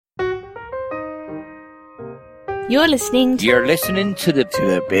You're listening to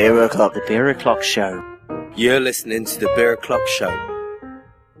the Beer O'Clock. The Beer O'Clock Show. You're listening to the Beer O'Clock Show.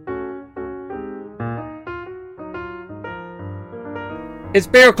 It's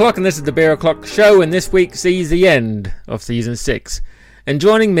Beer O'Clock and this is the Beer O'Clock Show, and this week sees the end of Season 6. And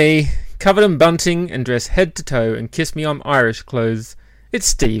joining me, covered in bunting and dressed head to toe and kiss me on Irish clothes, it's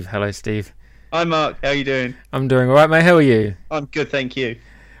Steve. Hello, Steve. Hi, Mark. How are you doing? I'm doing alright, mate. How are you? I'm good, thank you.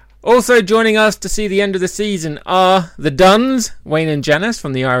 Also joining us to see the end of the season are the Duns, Wayne and Janice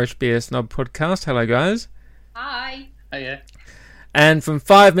from the Irish Beer Snob podcast. Hello, guys. Hi. Hiya. And from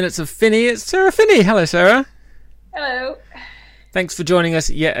 5 Minutes of Finney, it's Sarah Finney. Hello, Sarah. Hello. Thanks for joining us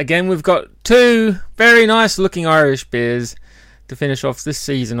yet again. We've got two very nice looking Irish beers to finish off this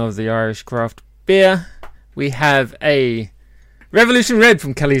season of the Irish Craft Beer. We have a Revolution Red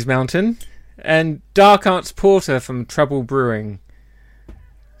from Kelly's Mountain and Dark Arts Porter from Trouble Brewing.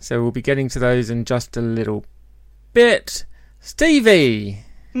 So we'll be getting to those in just a little bit. Stevie!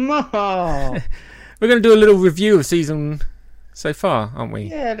 Oh. We're going to do a little review of season so far, aren't we?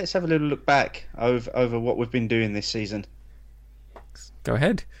 Yeah, let's have a little look back over what we've been doing this season. Go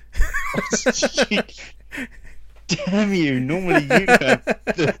ahead. Damn you, normally you have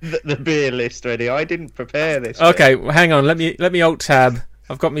the beer list ready. I didn't prepare this. Okay, well, hang on, let me alt-tab.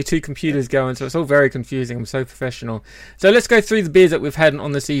 I've got my two computers going, so it's all very confusing. I'm so professional. So let's go through the beers that we've had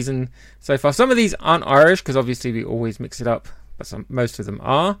on the season so far. Some of these aren't Irish, because obviously we always mix it up, but most of them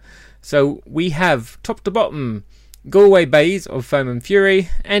are. So we have, top to bottom, Galway Bays of Foam and Fury.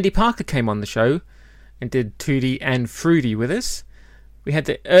 Andy Parker came on the show and did Tutti and Fruity with us. We had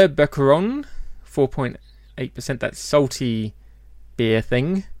the Herb Becaron, 4.8%, that salty beer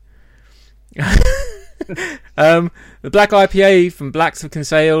thing. The Black IPA from Blacks of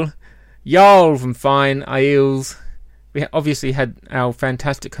Kinsale, Jarl from Fine Ales. We obviously had our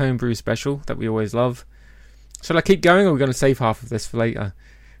fantastic homebrew special that we always love. Shall I keep going, or are we going to save half of this for later?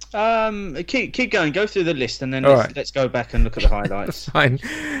 Keep going. Go through the list, and then right. let's go back and look at the highlights. Fine.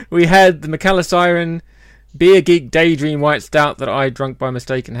 We had the Macalla Siren Beer Geek Daydream White Stout that I drunk by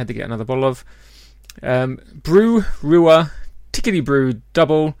mistake and had to get another bottle of. Brew Rua Tickety Brew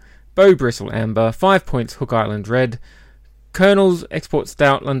Double Bow Bristle Amber, 5 points Hook Island Red, Colonel's Export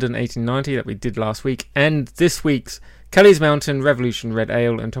Stout London 1890 that we did last week, and this week's Kelly's Mountain Revolution Red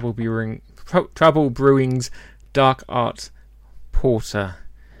Ale and Trouble Brewing's Dark Art Porter.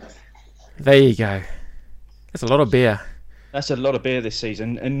 There you go. That's a lot of beer. That's a lot of beer this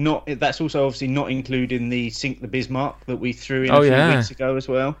season, and that's also obviously not including the Sink the Bismarck that we threw in a few weeks ago as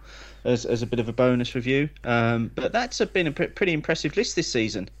well, as a bit of a bonus review. But that's been a pretty impressive list this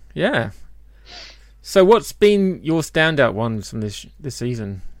season. Yeah. So what's been your standout ones from this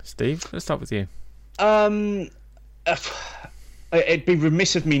season, Steve? Let's start with you. It'd be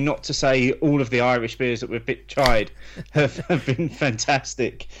remiss of me not to say all of the Irish beers that we've tried have been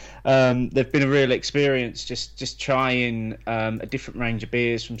fantastic. They've been a real experience just trying a different range of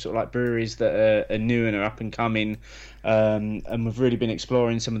beers from sort of like breweries that are new and are up and coming, and we've really been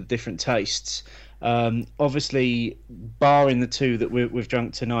exploring some of the different tastes. Obviously, barring the two that we've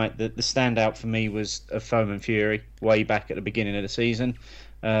drunk tonight, the standout for me was a Foam and Fury way back at the beginning of the season,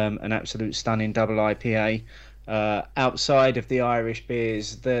 an absolute stunning double IPA. Outside of the Irish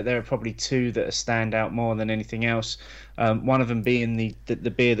beers, there are probably two that stand out more than anything else. One of them being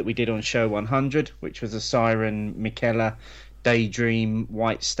the beer that we did on show 100, which was a Siren Michela Daydream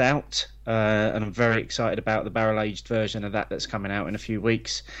White Stout, and I'm very excited about the barrel-aged version of that's coming out in a few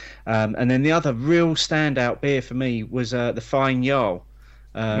weeks. And then the other real standout beer for me was the Fine Jarl.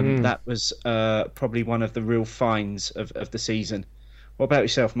 That was probably one of the real finds of the season. What about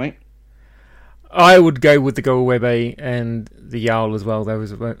yourself, mate? I would go with the Galway Bay and the Jarl as well.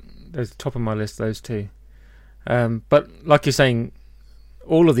 Those top of my list, those two. But like you're saying,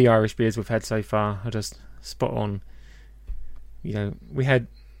 all of the Irish beers we've had so far are just spot on. You know, we had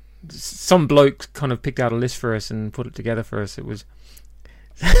some bloke kind of picked out a list for us and put it together for us. It was.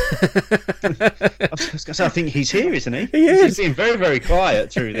 I think he's here, isn't he? He is. He's being very, very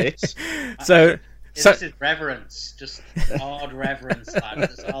quiet through this. So this is reverence, just odd reverence,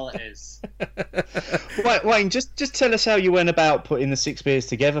 lads. That's all it is. Wayne, just tell us how you went about putting the 6 beers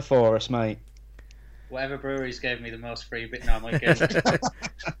together for us, mate. Whatever breweries gave me the most free bit. No, I'm like,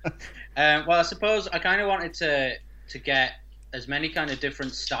 well, I suppose I kind of wanted to get as many kind of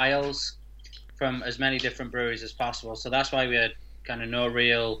different styles from as many different breweries as possible. So that's why we had kind of no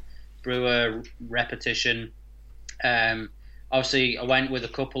real brewer repetition. Obviously, I went with a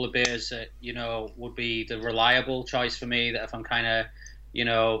couple of beers that, would be the reliable choice for me, that if I'm kind of,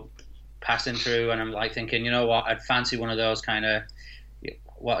 passing through and I'm like thinking, you know what, I'd fancy one of those kind of,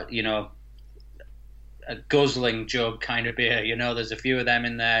 a guzzling jug kind of beer. There's a few of them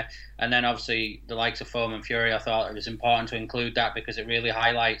in there, and then obviously the likes of Foam and Fury. I thought it was important to include that because it really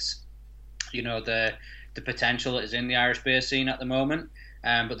highlights, the potential that is in the Irish beer scene at the moment.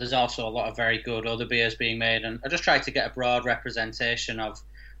 But there's also a lot of very good other beers being made, and I just tried to get a broad representation of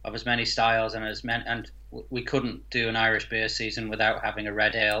as many styles and we couldn't do an Irish beer season without having a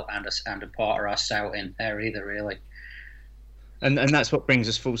red ale and a porter or stout in there either, really. And that's what brings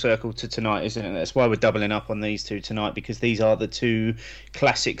us full circle to tonight, isn't it? That's why we're doubling up on these two tonight, because these are the two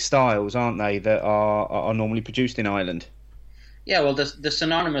classic styles, aren't they, that are normally produced in Ireland. Yeah, well, they're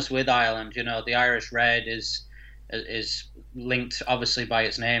synonymous with Ireland. The Irish red is linked obviously by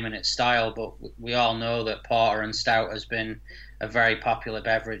its name and its style, but we all know that porter and stout has been a very popular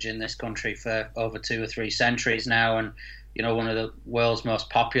beverage in this country for over 2 or 3 centuries now, and one of the world's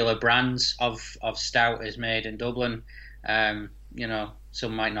most popular brands of stout is made in Dublin.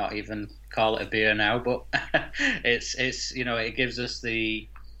 Some might not even call it a beer now, but it's it gives us the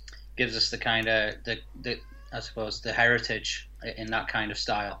kind of the I suppose the heritage in that kind of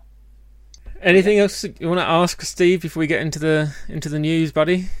style. Anything else you want to ask Steve before we get into the news,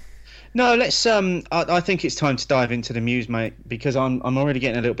 buddy? No, let's. I think it's time to dive into the news, mate, because I'm already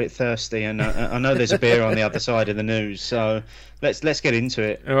getting a little bit thirsty, and I know there's a beer on the other side of the news. So let's get into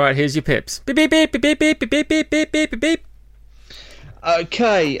it. All right, here's your pips. Beep beep beep beep beep beep beep beep beep beep beep.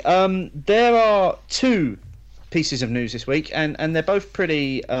 Okay, there are 2 pieces of news this week, and they're both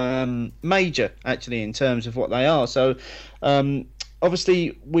pretty major actually in terms of what they are. So.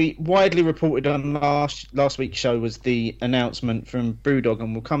 Obviously, we widely reported on last week's show was the announcement from Brewdog,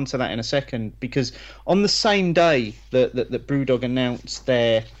 and we'll come to that in a second, because on the same day that Brewdog announced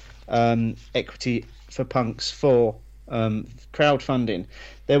their equity for Punks for crowdfunding,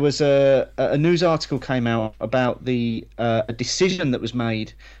 there was a news article came out about a decision that was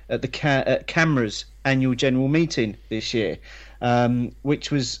made at at CAMRA's annual general meeting this year,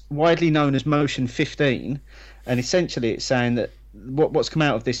 which was widely known as Motion 15, and essentially it's saying that what's come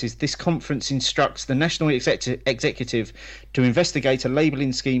out of this is this conference instructs the National Executive to investigate a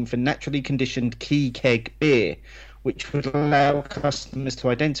labelling scheme for naturally conditioned key keg beer, which would allow customers to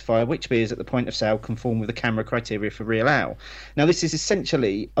identify which beers at the point of sale conform with the CAMRA criteria for real ale. Now, this is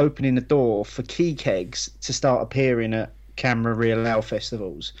essentially opening the door for key kegs to start appearing at CAMRA real ale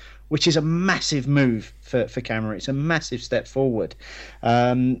festivals, which is a massive move for CAMRA. It's a massive step forward.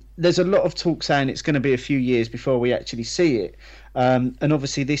 There's a lot of talk saying it's going to be a few years before we actually see it. And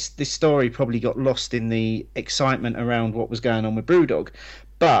obviously this story probably got lost in the excitement around what was going on with Brewdog.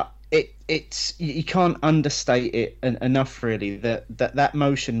 But it's you can't understate it enough, really, that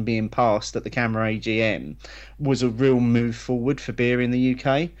motion being passed at the CAMRA AGM was a real move forward for beer in the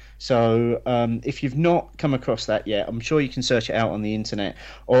UK. So if you've not come across that yet, I'm sure you can search it out on the internet,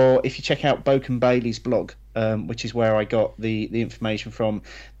 or if you check out Boken Bailey's blog, which is where I got the information from.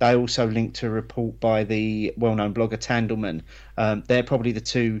 They also linked to a report by the well-known blogger Tandelman. They're probably the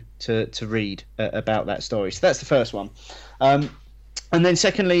two to read about that story. So that's the first one. And then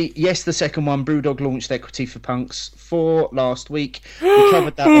secondly, yes, the second one, Brewdog launched Equity for Punks 4 last week. We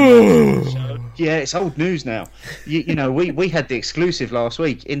covered that on the show. Yeah, it's old news now. You know, we had the exclusive last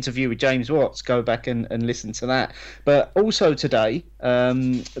week, interview with James Watts. Go back and listen to that. But also today,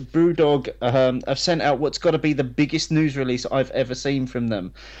 Brewdog have sent out what's got to be the biggest news release I've ever seen from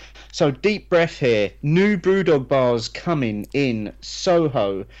them. So deep breath here. New Brewdog bars coming in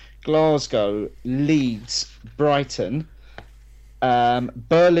Soho, Glasgow, Leeds, Brighton,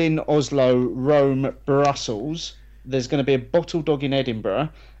 Berlin, Oslo, Rome, Brussels. There's going to be a Bottle Dog in Edinburgh,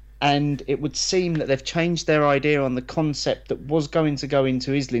 and it would seem that they've changed their idea on the concept that was going to go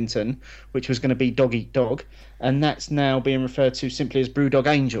into Islington, which was going to be Dog Eat Dog, and that's now being referred to simply as Brewdog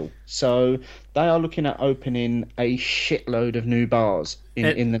Angel. So they are looking at opening a shitload of new bars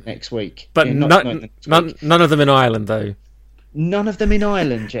in the next week. But none of them in Ireland, though. None of them in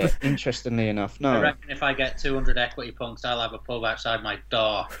Ireland yet, interestingly enough. No. I reckon if I get 200 Equity Punks, I'll have a pub outside my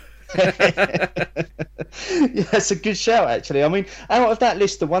door. Yeah, it's a good shout, actually. I mean, out of that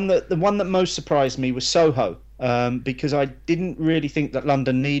list, the one that most surprised me was Soho, because I didn't really think that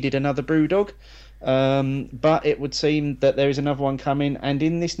London needed another Brewdog. But it would seem that there is another one coming, and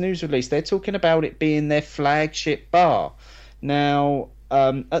in this news release, they're talking about it being their flagship bar. Now,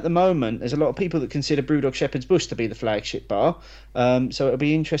 at the moment, there's a lot of people that consider Brewdog Shepherd's Bush to be the flagship bar, so it'll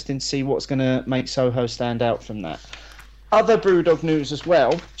be interesting to see what's going to make Soho stand out from that. Other Brewdog news as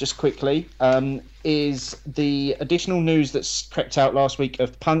well, just quickly, is the additional news that's crept out last week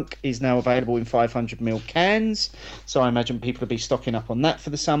of Punk is now available in 500ml cans, so I imagine people will be stocking up on that for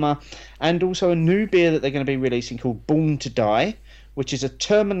the summer, and also a new beer that they're going to be releasing called Born to Die, which is a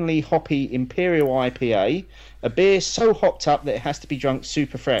terminally hoppy Imperial IPA, a beer so hopped up that it has to be drunk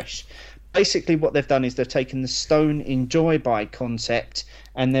super fresh. Basically, what they've done is they've taken the Stone Enjoy By concept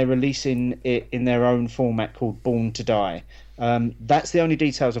and they're releasing it in their own format called Born to Die. That's the only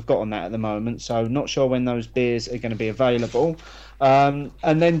details I've got on that at the moment, so not sure when those beers are going to be available. And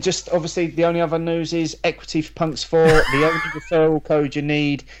then just obviously the only other news is Equity for Punks 4. The only referral code you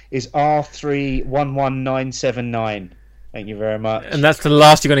need is R311979. Thank you very much. And that's the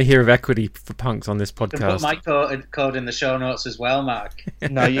last you're going to hear of Equity for Punks on this You can put podcast. my code in the show notes as well, Mark.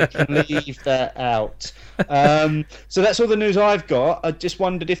 No, you can leave that out. So that's all the news I've got. I just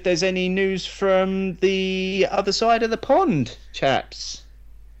wondered if there's any news from the other side of the pond, chaps.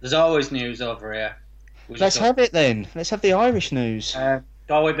 There's always news over here. Let's have it then. Let's have the Irish news.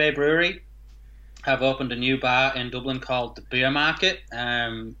 Galway Bay Brewery have opened a new bar in Dublin called the Beer Market.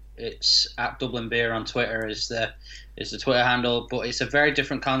 It's at Dublin Beer on Twitter is the Twitter handle, but it's a very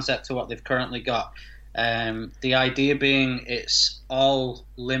different concept to what they've currently got. The idea being it's all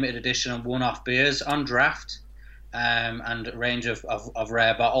limited edition and one-off beers on draft, and a range of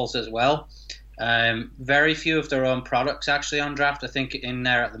rare bottles as well. Very few of their own products actually on draft. I think in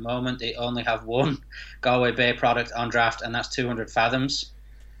there at the moment they only have one Galway Bay product on draft, and that's 200 Fathoms.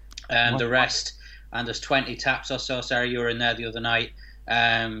 The rest, and there's 20 taps or so, Sarah, you were in there the other night,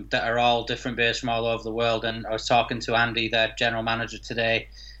 that are all different beers from all over the world. And I was talking to Andy, their general manager, today,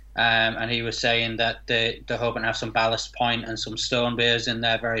 and he was saying that they're hoping to have some Ballast Point and some Stone beers in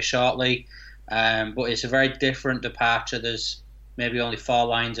there very shortly. But it's a very different departure. There's maybe only 4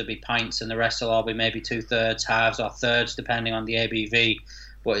 lines will be pints, and the rest will all be maybe 2/3, halves, or thirds, depending on the ABV.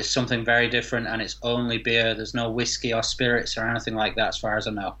 But it's something very different, and it's only beer. There's no whiskey or spirits or anything like that, as far as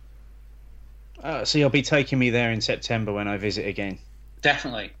I know. So you'll be taking me there in September when I visit again.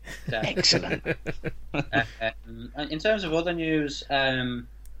 Definitely. Excellent. In terms of other news,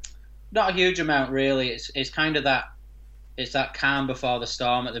 not a huge amount really. It's kind of that calm before the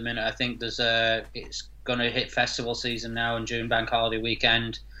storm at the minute. I think it's going to hit festival season now in June, bank holiday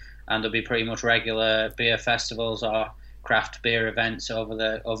weekend, and there'll be pretty much regular beer festivals or craft beer events over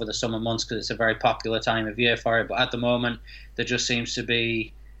the summer months, because it's a very popular time of year for it. But at the moment, there just seems to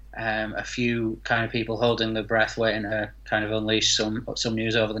be a few kind of people holding their breath, waiting to kind of unleash some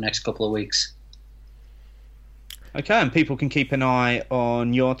news over the next couple of weeks. Okay, and people can keep an eye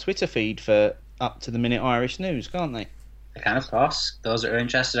on your Twitter feed for up-to-the-minute Irish news, can't they? They can, of course. Those that are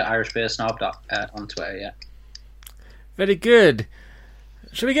interested at Irish Beer Snob on Twitter, yeah. Very good.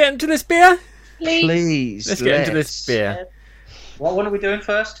 Shall we get into this beer? Please. Let's get into this beer. What one are we doing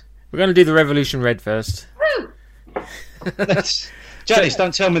first? We're going to do the Revolution Red first. Woo! Janice,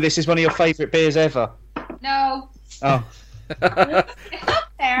 don't tell me this is one of your favourite beers ever. No. Oh. It's up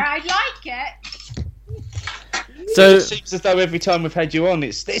there. I like it. So It seems as though every time we've had you on,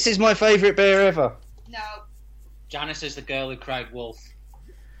 this is my favourite beer ever. No. Janice is the girl who cried wolf.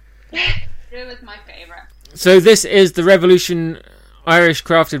 Brew is my favourite. So this is the Revolution Irish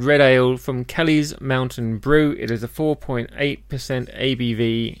Crafted Red Ale from Kelly's Mountain Brew. It is a 4.8%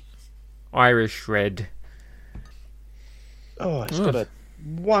 ABV Irish Red. Oh, it's got a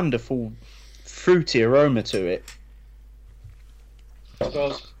wonderful fruity aroma to it. I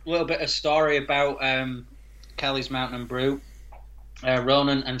suppose a little bit of story about Kelly's Mountain Brew.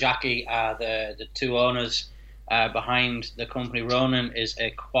 Ronan and Jackie are the two owners behind the company. Ronan is a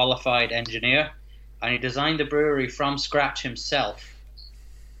qualified engineer, and he designed the brewery from scratch himself,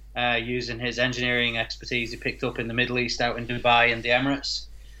 using his engineering expertise he picked up in the Middle East, out in Dubai and the Emirates.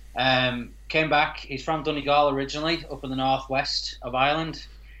 Came back. He's from Donegal originally, up in the northwest of Ireland,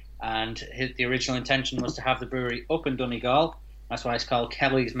 and the original intention was to have the brewery up in Donegal. That's why it's called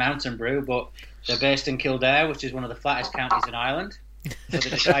Kelly's Mountain Brew, but they're based in Kildare, which is one of the flattest counties in Ireland. So they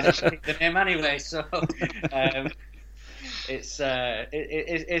decided to pick the name anyway. So it's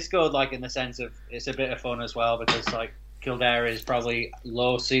good, like, in the sense of it's a bit of fun as well, because like Kildare is probably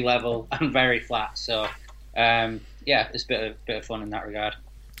low sea level and very flat. So it's a bit of fun in that regard.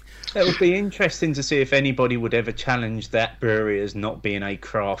 It would be interesting to see if anybody would ever challenge that brewery as not being a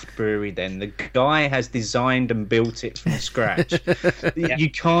craft brewery then. The guy has designed and built it from scratch. Yeah. You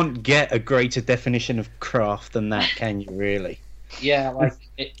can't get a greater definition of craft than that, can you, really? Yeah, like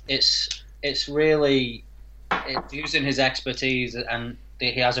it's really using his expertise, and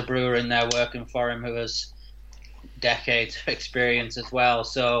he has a brewer in there working for him who has decades of experience as well.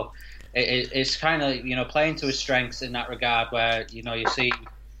 So it's kind of, playing to his strengths in that regard, where,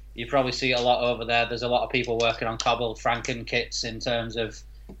 you probably see it a lot over there. There's a lot of people working on cobbled Franken kits in terms of,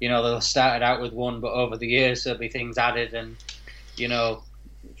 they'll started out with one, but over the years there'll be things added, and,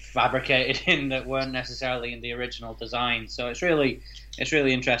 fabricated in that weren't necessarily in the original design. So it's really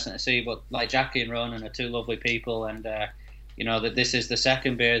interesting to see. But like Jackie and Ronan are two lovely people, and that this is the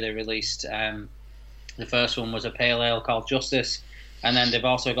second beer they released. The first one was a pale ale called Justice, and then they've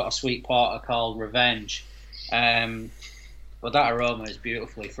also got a sweet porter called Revenge. But that aroma is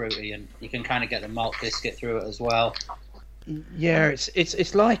beautifully fruity, and you can kind of get the malt biscuit through it as well. Yeah,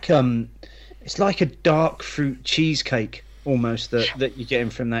 it's like a dark fruit cheesecake almost that you're getting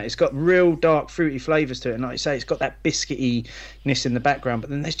from that. It's got real dark fruity flavours to it, and like I say, it's got that biscuitiness in the background, but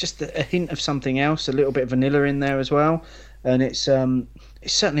then there's just a hint of something else, a little bit of vanilla in there as well, and it's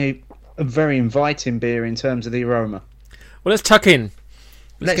certainly a very inviting beer in terms of the aroma. Well, let's tuck in.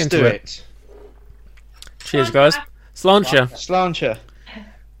 Let's do it. Cheers, guys. Sláinte.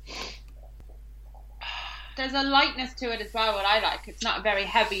 There's a lightness to it as well, what I like. It's not a very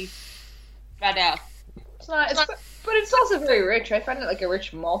heavy red ale. It's not, but it's also very rich. I find it like a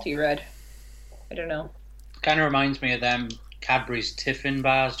rich malty red. I don't know. Kind of reminds me of them Cadbury's Tiffin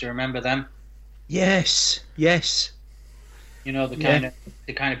bars. Do you remember them? Yes. You know, the kind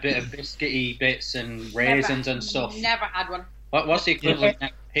of bit of biscuity bits and raisins and stuff. Never had one. What's the equivalent?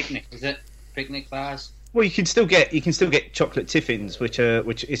 Picnic, is it? Picnic bars? Well, you can still get chocolate tiffins, which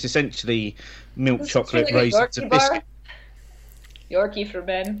is essentially milk chocolate like raisins and biscuit. Yorkie for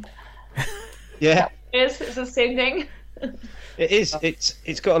men. Yeah, It's the same thing. it is.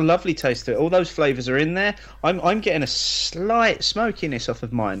 It's got a lovely taste to it. All those flavours are in there. I'm getting a slight smokiness off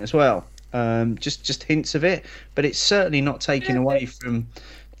of mine as well. Just hints of it, but it's certainly not taking away from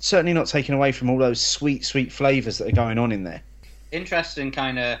all those sweet flavours that are going on in there. Interesting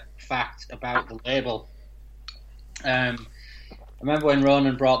kind of fact about the label. I remember when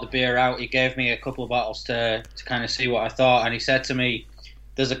Ronan brought the beer out, he gave me a couple of bottles to kind of see what I thought, and he said to me,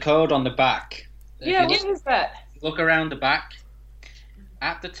 "There's a code on the back." Yeah, what is that? Look around the back.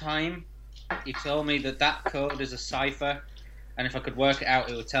 At the time, he told me that code is a cipher, and if I could work it out,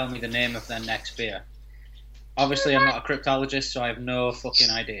 it would tell me the name of their next beer. Obviously, I'm not a cryptologist, so I have no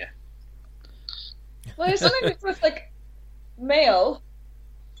fucking idea. Well, there's something to do with like male.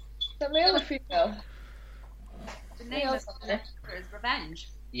 Is that male or female? The name of the letter is Revenge.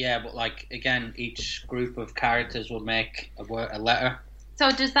 Yeah, but like again, each group of characters will make a letter. So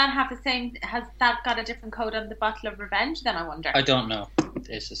does that have the same? Has that got a different code on the bottle of Revenge? Then I wonder. I don't know.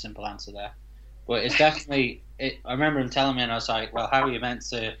 It's a simple answer there, but it's definitely. I remember him telling me, and I was like, "Well, how are you meant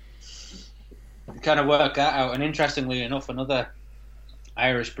to kind of work that out?" And interestingly enough, another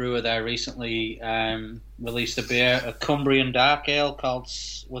Irish brewer there recently released a beer, a Cumbrian dark ale called,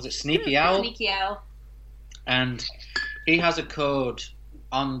 was it Sneaky Owl? Sneaky Owl. And he has a code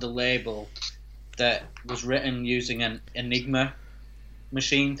on the label that was written using an Enigma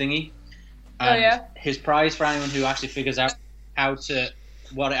machine thingy. And his prize for anyone who actually figures out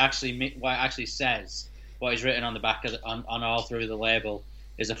what it actually says, what is written on the back of on all through the label,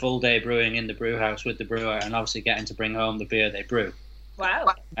 is a full day brewing in the brew house with the brewer, and obviously getting to bring home the beer they brew.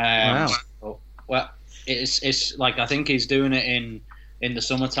 Wow. Wow. Well, it's like, I think he's doing it in the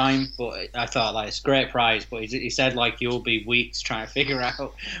summertime, but I thought like it's a great prize. But he said like you'll be weeks trying to figure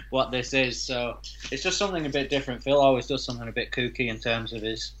out what this is. So it's just something a bit different. Phil always does something a bit kooky in terms of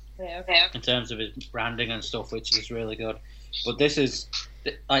his branding and stuff, which is really good. But this is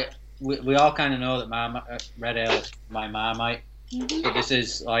like we all kind of know that red ale is my Marmite. Mm-hmm. But this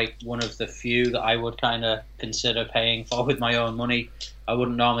is like one of the few that I would kind of consider paying for with my own money. I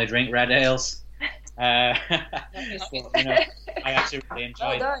wouldn't normally drink red ales. But, I actually really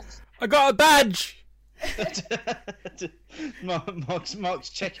enjoy it. I got a badge. Mark's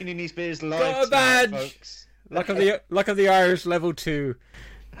checking in his beers live. Got a badge. Tonight, folks. Luck of the Irish level 2.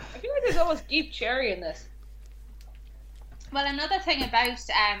 I feel like there's almost deep cherry in this. Well, another thing about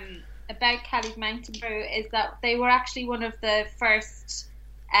Kelly's Mountain Brew is that they were actually one of the first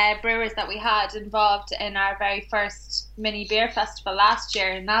brewers that we had involved in our very first mini beer festival last year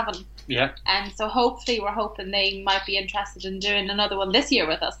in Navan. Yeah. And so hopefully we're hoping they might be interested in doing another one this year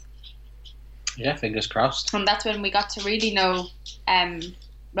with us. Yeah, fingers crossed. And that's when we got to really know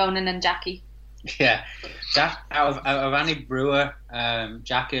Ronan and Jackie. Yeah, out of any brewer,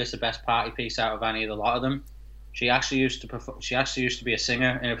 Jackie is the best party piece out of any of the lot of them. She actually used to be a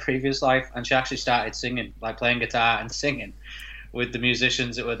singer in a previous life, and she actually started singing, like playing guitar and singing with the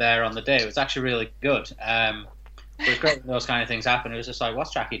musicians that were there on the day. It was actually really good. It was great when those kind of things happen. It was just like,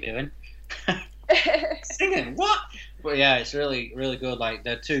 what's Jackie doing? Singing, what? But yeah, it's really, really good. Like,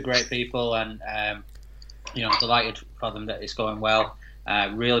 they're two great people, and delighted for them that it's going well.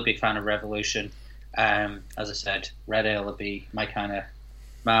 Really big fan of Revolution. As I said, red ale would be my kind of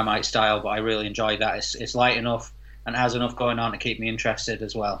Marmite style, but I really enjoy that. It's light enough and has enough going on to keep me interested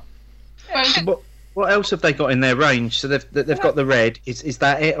as well. What else have they got in their range? So they've got the red. Is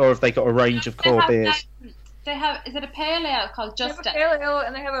that it, or have they got a range of core beers? They have. Is it a pale ale called Justice? They have a pale ale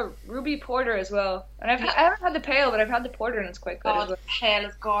and they have a ruby porter as well. And I haven't had the pale, but I've had the porter and it's quite good. Oh, as well. the pale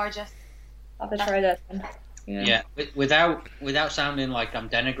is gorgeous. I'll have to try that then. Yeah, without sounding like I'm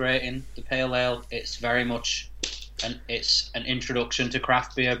denigrating the pale ale, it's very much an introduction to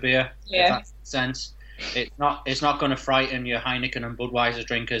craft beer. Yeah. If that makes sense. It's not going to frighten your Heineken and Budweiser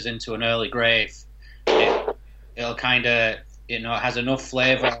drinkers into an early grave. It'll kind of, it has enough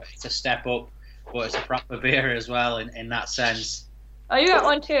flavour to step up, but it's a proper beer as well in that sense. Oh, you got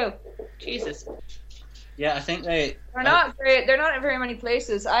one too. Jesus. Yeah, I think they're not very. They're not in very many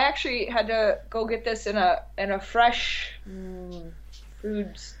places. I actually had to go get this in a fresh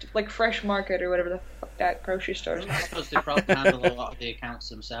foods, like Fresh Market or whatever the fuck that grocery store is. Because they probably handle a lot of the accounts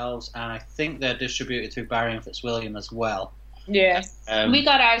themselves, and I think they're distributed through Barry and Fitzwilliam as well. Yeah. We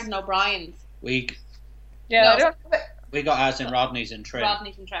got ours in O'Brien's. We got ours in Rodney's and Trim.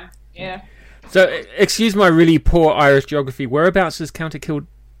 Yeah. So, excuse my really poor Irish geography. Whereabouts is County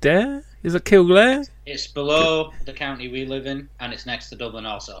Kildare? Is it Kildare? It's below the county we live in, and it's next to Dublin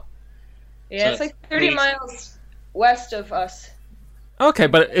also. Yeah, so it's like 30 miles west of us. Okay,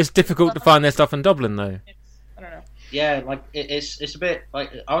 but it's difficult to find their stuff in Dublin, though. I don't know. Yeah, like it's a bit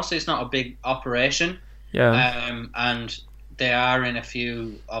like, obviously it's not a big operation. Yeah. And they are in a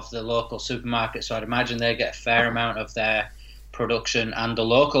few of the local supermarkets, so I'd imagine they get a fair amount of their production, and the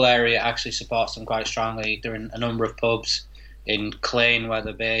local area actually supports them quite strongly. They're in a number of pubs in Clane where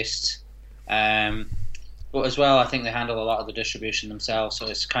they're based. But as well, I think they handle a lot of the distribution themselves, so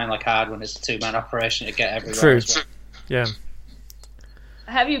it's kind of like hard when it's a two-man operation to get everywhere. True. As well. Yeah.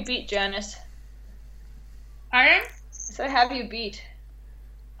 Have you beat Janice? Iron? So have you beat?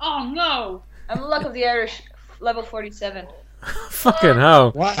 Oh no! I'm Luck of the Irish, level 47. Fucking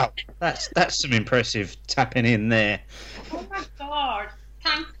hell. Wow, that's some impressive tapping in there. Oh my god!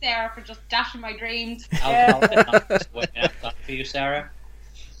 Thanks, Sarah, for just dashing my dreams. I'll wait that for you, Sarah.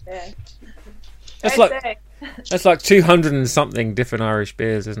 Yeah. That's like 200 and something different Irish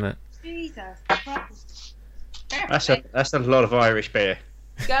beers, isn't it? Jesus. That's a lot of Irish beer.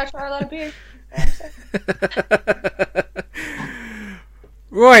 You gotta try a lot of beer.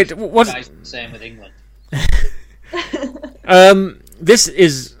 Right. What? Guys, the same with England. This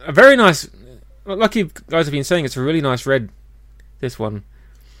is a very nice. Like you guys have been saying, it's a really nice red. This one.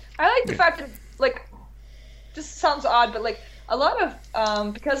 I like the fact that, like, this sounds odd, but like a lot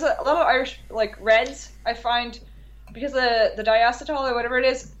of because a lot of Irish like reds, I find because the diacetyl or whatever it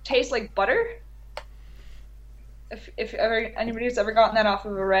is tastes like butter. If anybody's ever gotten that off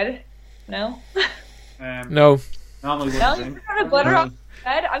of a red, no. No. Normally, No, you've gotten butter off of a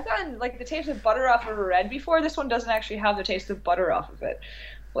red. I've gotten like the taste of butter off of a red before. This one doesn't actually have the taste of butter off of it.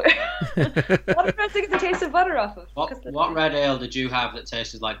 What do you guys think of the taste of butter off of? What red ale did you have that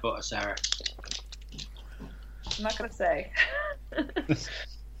tasted like butter, Sarah? I'm not gonna say.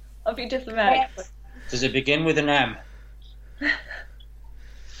 I'll be diplomatic. Does it begin with an M?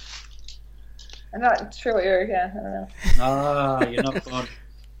 I'm not sure what you're. Yeah, I don't know. Ah, you're not fun.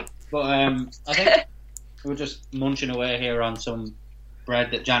 But I think we're just munching away here on some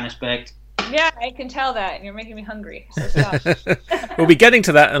bread that Janice baked. Yeah, I can tell that, and you're making me hungry. So stop. We'll be getting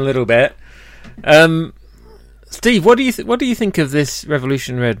to that in a little bit. Steve, what do you think of this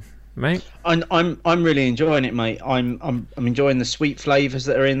Revolution Red, mate? I'm really enjoying it, mate. I'm enjoying the sweet flavours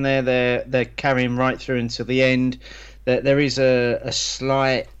that are in there. They're carrying right through until the end. There is a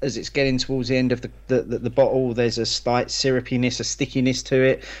slight, as it's getting towards the end of the bottle, there's a slight syrupiness, a stickiness to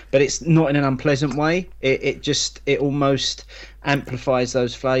it, but it's not in an unpleasant way. It almost amplifies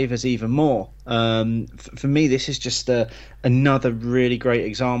those flavours even more. For me, this is just another really great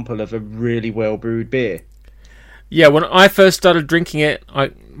example of a really well brewed beer. Yeah, when I first started drinking it,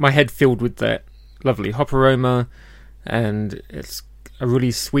 my head filled with that lovely hop aroma, and it's a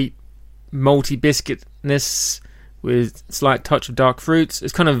really sweet malty biscuitness with slight touch of dark fruits.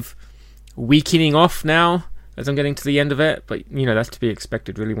 It's kind of weakening off now as I'm getting to the end of it, but that's to be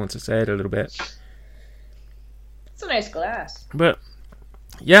expected really once I say it a little bit. It's a nice glass. But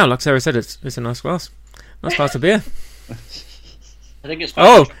yeah, like Sarah said, it's a nice glass. Nice glass of beer. I think it's.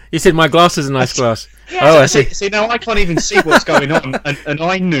 Oh, you said my glass is a nice glass. Yeah. Oh, I see. See, now I can't even see what's going on, and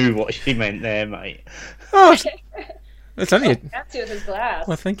I knew what she meant there, mate. Oh, it's only. Fancy with his glass.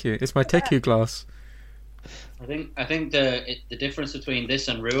 Well, thank you. It's my Teku glass. I think the difference between this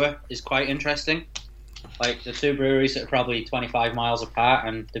and Rua is quite interesting. Like, the two breweries are probably 25 miles apart,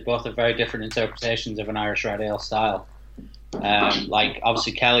 and they both have very different interpretations of an Irish red ale style. Like,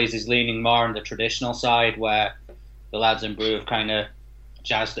 obviously Kelly's is leaning more on the traditional side, where the lads in Brew have kind of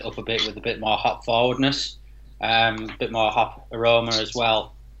jazzed it up a bit with a bit more hop forwardness, a bit more hop aroma as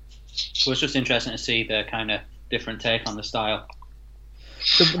well. So it's just interesting to see the kind of different take on the style.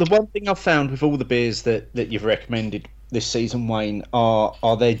 The one thing I've found with all the beers that you've recommended this season, Wayne,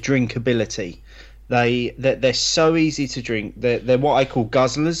 are their drinkability. They're so easy to drink. They're what I call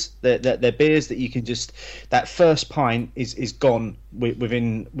guzzlers. They're beers that you can just, that first pint is gone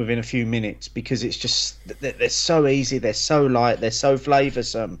within a few minutes, because it's just, they're so easy. They're so light. They're so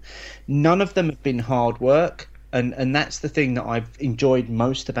flavoursome. None of them have been hard work. And that's the thing that I've enjoyed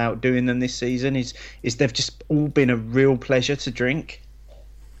most about doing them this season is they've just all been a real pleasure to drink.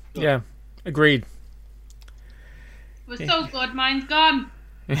 Yeah, agreed. It was so good, mine's gone.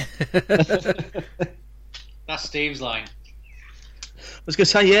 That's Steve's line. I was going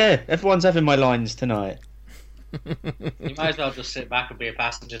to say, yeah, everyone's having my lines tonight. You might as well just sit back and be a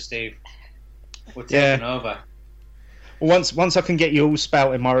passenger, Steve. We're taking over. Well, once I can get you all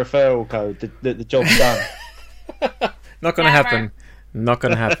spouting my referral code, the job's done. Not going to happen. Not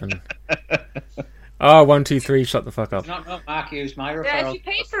going to happen. Oh, 1, 2, 3, shut the fuck up. No, Mark used my referral. Yeah, if you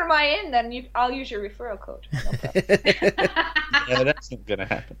pay for my in, then I'll use your referral code. No problem. Yeah, that's not going to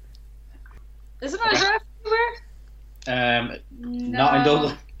happen. Isn't that a draft anywhere? Not in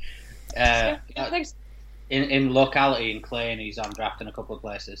Dublin. I think so. In locality in Clay, and he's on draft in a couple of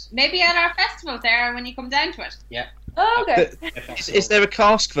places. Maybe at our festival there when you come down to it. Yeah. Oh, okay. Is there a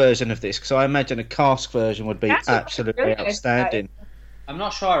cask version of this? Because I imagine a cask version would be That's absolutely really nice. outstanding. I'm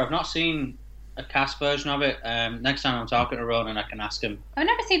not sure. I've not seen a cask version of it. Next time I'm talking to Ronan, I can ask him. I've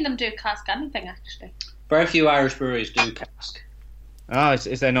never seen them do cask anything, actually. Very few Irish breweries do cask. Oh,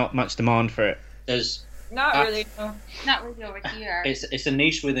 is there not much demand for it? There's Not really, no. Not really over here. it's a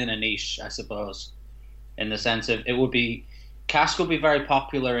niche within a niche, I suppose, in the sense of it would be cask would be very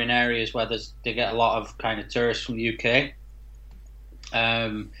popular in areas where they get a lot of kind of tourists from the UK.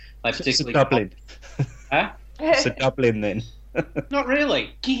 Like particularly Dublin. Huh? So Dublin then. Not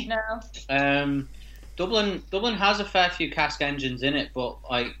really. No. Dublin has a fair few cask engines in it, but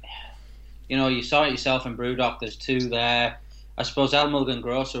like, you know, you saw it yourself in Brewdog. There's 2 there. I suppose El Mulligan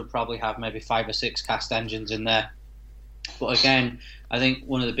Grocer would probably have maybe 5 or 6 cask engines in there. But again, I think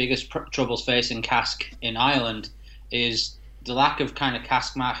one of the biggest troubles facing cask in Ireland is the lack of kind of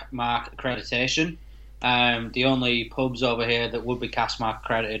cask mark accreditation. The only pubs over here that would be cask mark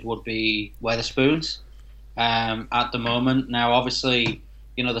accredited would be Wetherspoons at the moment. Now, obviously,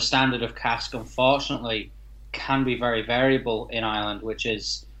 you know, the standard of cask, unfortunately, can be very variable in Ireland, which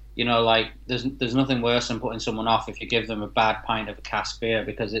is, you know, like there's nothing worse than putting someone off if you give them a bad pint of a cask beer,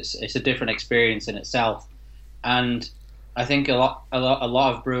 because it's a different experience in itself. And I think a lot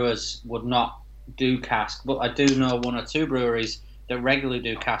of brewers would not do cask, but I do know 1 or 2 breweries that regularly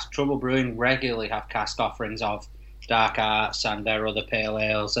do cask. Trouble Brewing regularly have cask offerings of Dark Arts and their other pale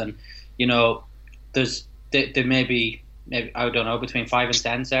ales, and you know, there may be maybe, I don't know, between 5 and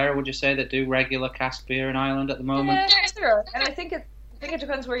 10, Sarah, would you say, that do regular cask beer in Ireland at the moment? Yeah, sure. And I think it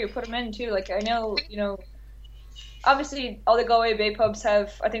depends where you put them in too. Like, I know, you know, obviously all the Galway Bay pubs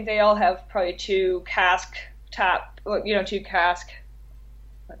have, I think they all have probably 2 cask tap, you know, 2 cask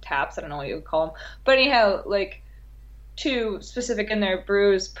taps, I don't know what you would call them, but anyhow, like 2 specific in their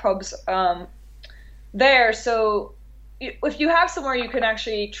brews pubs there. So if you have somewhere you can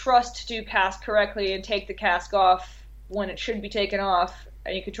actually trust to do cask correctly and take the cask off when it should be taken off,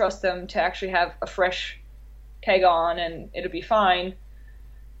 and you can trust them to actually have a fresh keg on and it'll be fine,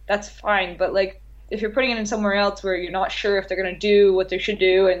 that's fine. But like, if you're putting it in somewhere else where you're not sure if they're going to do what they should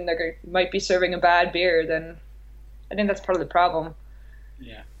do and might be serving a bad beer, then I think that's part of the problem.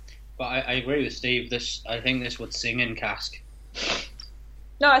 Yeah, but I agree with Steve. I think this would sing in cask.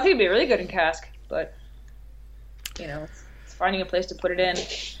 No, I think it'd be really good in cask, but you know, it's finding a place to put it in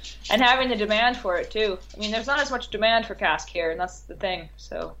and having the demand for it too. I mean, there's not as much demand for cask here, and that's the thing.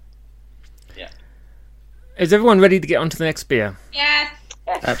 So, yeah. Is everyone ready to get on to the next beer? Yes.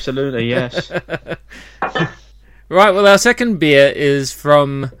 Absolutely, yes. Right, well, our second beer is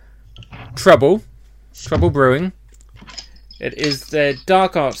from Trouble Brewing. It is their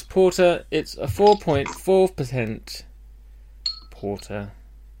Dark Arts Porter. It's a 4.4% porter.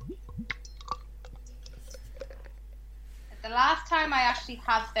 The last time I actually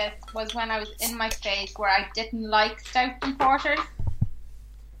had this was when I was in my phase where I didn't like stouts and porters.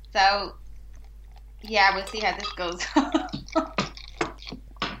 So, yeah, we'll see how this goes.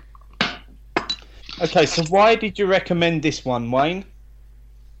 Okay, so why did you recommend this one, Wayne?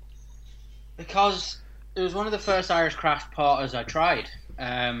 Because it was one of the first Irish craft porters I tried,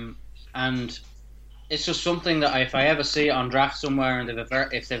 and it's just something that if I ever see it on draft somewhere and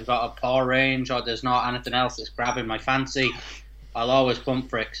if they've got a pour range or there's not anything else that's grabbing my fancy, I'll always pump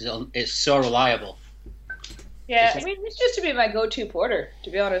for it because it's so reliable. Yeah, I mean, it used to be my go-to porter, to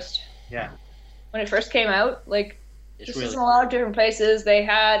be honest. Yeah. When it first came out, like, It's this really is in a lot of different places. They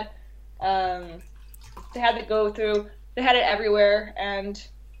had to go through. They had it everywhere, and it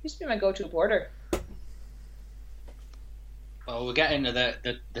used to be my go-to porter. Well, we'll get into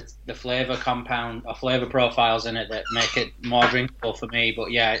the flavour compound or flavour profiles in it that make it more drinkable for me.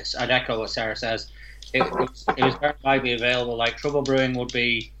 But yeah, I'd echo what Sarah says. It was very widely available. Like Trouble Brewing would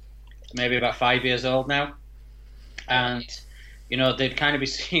be maybe about 5 years old now, and they'd kind of be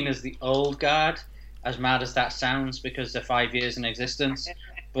seen as the old guard, as mad as that sounds, because they're 5 years in existence.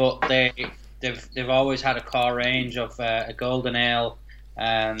 But they've always had a core range of a golden ale,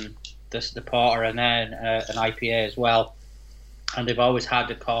 the porter, and then an IPA as well. And they've always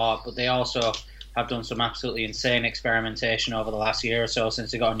had a core, but they also have done some absolutely insane experimentation over the last year or so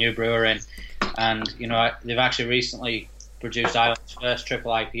since they got a new brewer in. And they've actually recently produced Ireland's first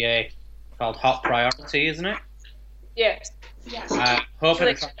triple IPA called Hop Priority, isn't it? Yeah.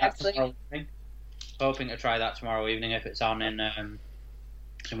 Hoping to try that tomorrow evening if it's on in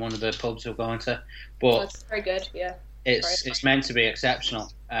one of the pubs we're going to. But That's very good. Yeah. it's meant to be exceptional,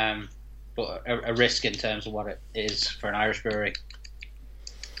 but a risk in terms of what it is for an Irish brewery.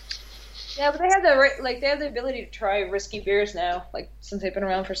 Yeah, but they have the ability to try risky beers now, like since they've been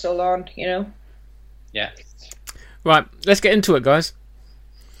around for so long, Yeah. Right, let's get into it, guys.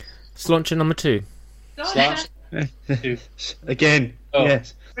 Sláinte number 2. Slash. Again, Oh.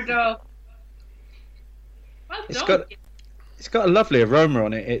 yes. Well It's done. It's got a lovely aroma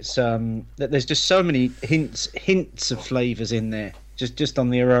on it. It's that there's just so many hints of flavours in there. Just on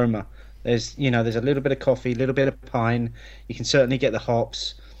the aroma. There's there's a little bit of coffee, a little bit of pine. You can certainly get the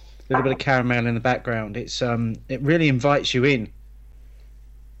hops, a little bit of caramel in the background. It's it really invites you in.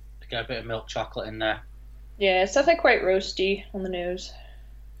 Get a bit of milk chocolate in there. Yeah, it's definitely quite roasty on the nose.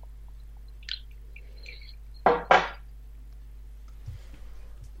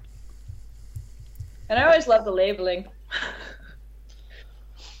 And I always love the labeling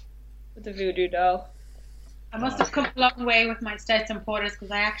with the voodoo doll. I must have come a long way with my stouts and porters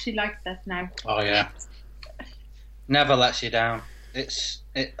because I actually like this now. Oh yeah. Never lets you down.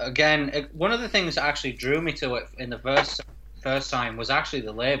 One of the things that actually drew me to it in the first time was actually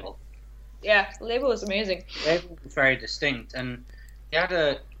the label. Yeah, the label was amazing. The label was very distinct, and they had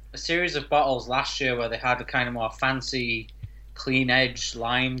a series of bottles last year where they had a kind of more fancy, clean edge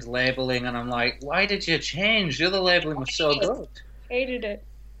lined labeling, and I'm like, why did you change? The other labeling was so good. Hated it.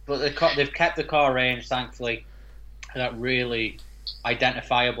 But they've kept the core range, thankfully. That really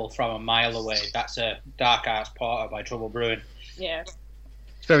identifiable from a mile away. That's a Dark Arts Porter by Trouble Brewing. Yeah.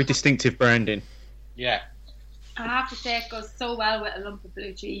 It's very distinctive branding. Yeah. I have to say it goes so well with a lump of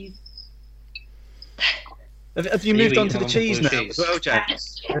blue cheese. Have you Are moved you on to eating the lump of cheese blue now cheese? as well, Jack?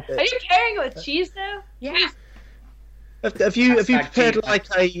 Are you carrying it with cheese now? Yeah. Have you Hashtag prepared cheese. like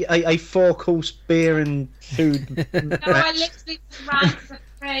a 4-course beer and food? No, I literally just ran to the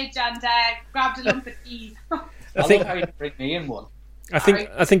fridge and grabbed a lump of cheese. I think- love how you bring me in one. I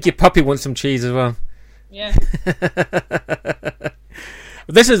think your puppy wants some cheese as well. Yeah.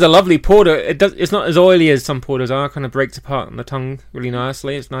 This is a lovely porter. It's not as oily as some porters are. It kind of breaks apart on the tongue really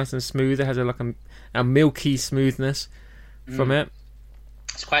nicely. It's nice and smooth. It has a milky smoothness from it.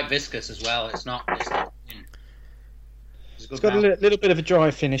 It's quite viscous as well. It's not thin. It's It's got a little bit of a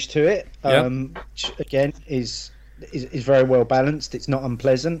dry finish to it, Yeah. which again is very well balanced. It's not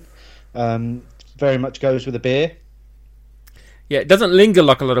unpleasant. Very much goes with the beer. Yeah, it doesn't linger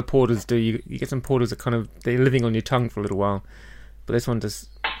like a lot of porters do. You get some porters that they're living on your tongue for a little while, but this one just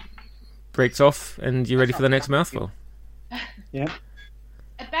breaks off and you're ready for the next mouthful. Yeah.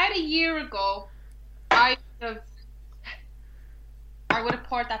 About a year ago, I would have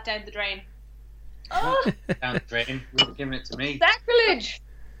poured that down the drain. Oh, Down the drain. You're giving it to me. sacrilege!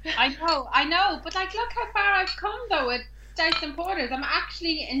 I know, but like, look how far I've come though with stouts and porters. I'm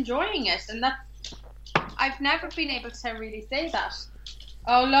actually enjoying it, and I've never been able to really say that.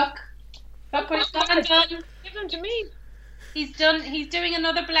 Oh look what he's done. Give them to me. He's doing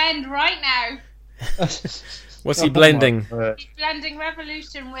another blend right now. What's he blending? He's blending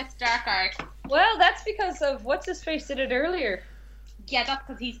Revolution with Dark Art. Well, that's because of what's his face did it earlier. Yeah, that's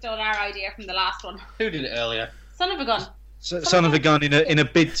because he stole our idea from the last one. Who did it earlier? Son of a gun. Son of a gun in a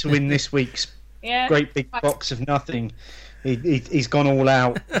bid to win this week's Yeah. great big box of nothing. He's gone all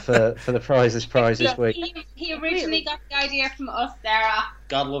out for the prize this week. He originally got the idea from us, Sarah.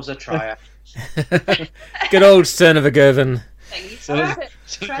 God loves a trier. Good old son of a Gervin. I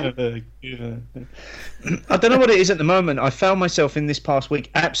don't know what it is at the moment. I found myself in this past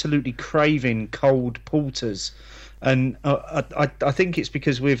week absolutely craving cold porters. And I think it's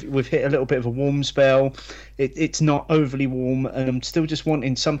because we've hit a little bit of a warm spell. It's not overly warm, and I'm still just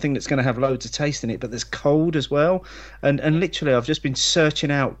wanting something that's going to have loads of taste in it, but there's cold as well. And literally, I've just been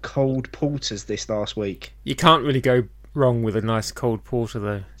searching out cold porters this last week. You can't really go wrong with a nice cold porter,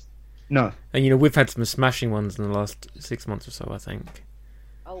 though. No. And we've had some smashing ones in the last 6 months or so, I think.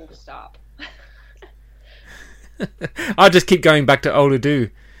 Oh, stop. I just keep going back to Ola Do,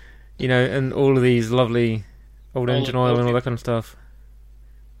 and all of these lovely old Ola engine oil and all Dove. that kind of stuff.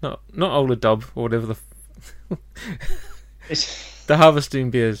 Not Ola Dub or whatever the Harvestine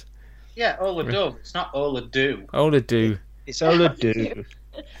beers. Yeah, Ola Dove. It's not Ola Do. Ola Do. It's Ola Do.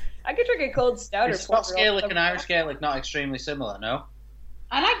 I could drink a cold stout or Is Scots porter all Gaelic and summer. Irish Gaelic not extremely similar? No.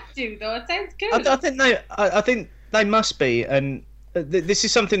 I like do though. It sounds good. I think they must be, and this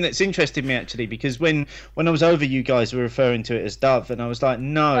is something that's interested me actually, because when I was over, you guys were referring to it as Dove, and I was like,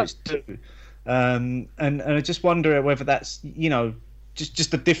 no, it's Do. And I just wonder whether that's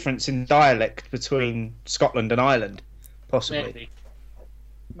just the difference in dialect between Scotland and Ireland, possibly.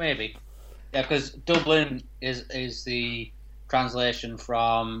 Maybe. Yeah, because Dublin is the translation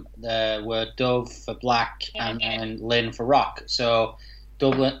from the word dove for black and then Lynn for rock. So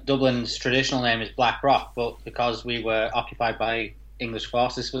Dublin's traditional name is Black Rock, but because we were occupied by English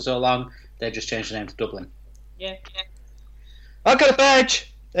forces for so long, they just changed the name to Dublin. Yeah. I got a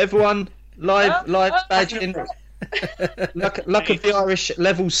badge, everyone. Live badge in. Luck of the Irish,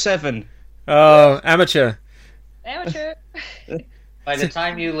 level 7. Oh, amateur. Amateur. By the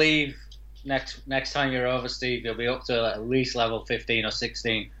time you leave next time you're over, Steve, you'll be up to at least level 15 or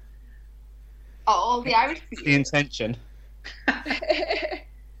 16. All the Irish people. The intention.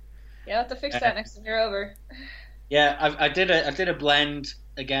 You'll have to fix that next time you're over. Yeah, I did a blend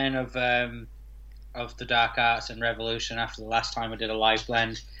again of the Dark Arts and Revolution after the last time I did a live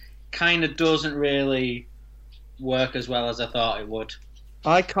blend. Kind of doesn't really work as well as I thought it would.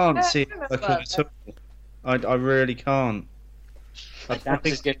 I can't see it that's working well, at all. I really can't. I That's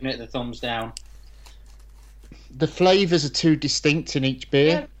think just giving it the thumbs down. the flavours are too distinct in each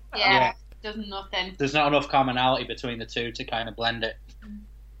beer. Yeah, does nothing. There's not enough commonality between the two to kind of blend it.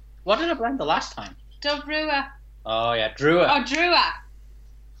 What did I blend the last time? Dove Brewer. Oh yeah, Drua. Oh, Drua.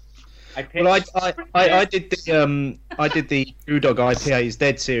 I picked, Well, I did the Brewdog IPA's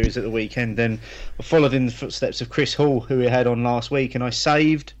Dead series at the weekend, and I followed in the footsteps of Chris Hall, who we had on last week, and I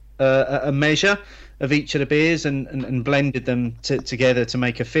saved a measure of each of the beers and blended them together to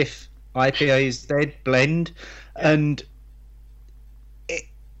make a fifth IPA's Dead blend, and it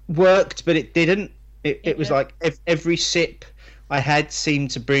worked, but it didn't. It was like every sip I had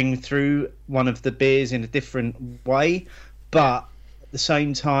seemed to bring through one of the beers in a different way, but at the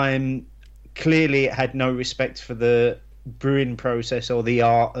same time, clearly it had no respect for the brewing process or the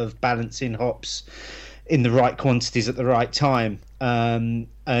art of balancing hops in the right quantities at the right time.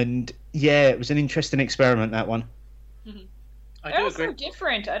 And yeah, it was an interesting experiment, that one. I They're do all so agree.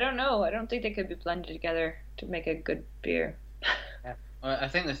 different. I don't know. I don't think they could be blended together to make a good beer. I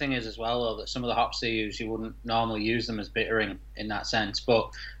think the thing is as well, though, that some of the hops they use, you wouldn't normally use them as bittering in that sense. But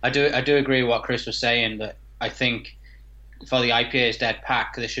I do agree with what Chris was saying, that I think for the IPA's Dead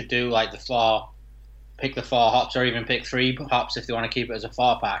pack, they should do like pick the 4 hops, or even pick 3 hops if they want to keep it as a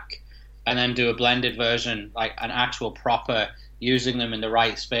 4-pack, and then do a blended version, like an actual proper, using them in the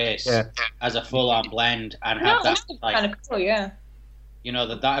right space as a full-on blend, and have that like, kind of cool, yeah.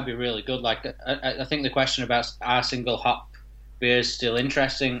 that would be really good. Like I think the question about are single hop beers still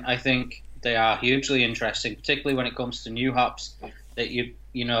interesting? I think they are hugely interesting, particularly when it comes to new hops that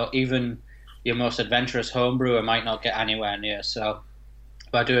even your most adventurous home brewer might not get anywhere near. So,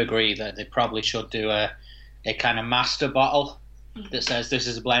 but I do agree that they probably should do a kind of master bottle that says this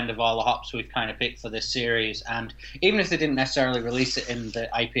is a blend of all the hops we've kind of picked for this series. And even if they didn't necessarily release it in the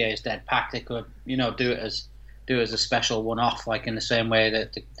IPA's Dead pack, they could do it as a special one-off, like in the same way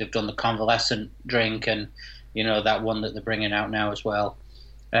that they've done the convalescent drink and that one that they're bringing out now as well.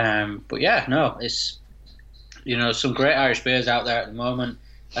 But yeah, no, it's some great Irish beers out there at the moment.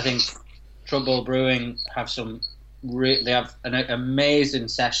 I think Trouble Brewing have they have an amazing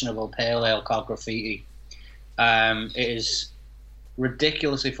sessionable pale ale called Graffiti. It is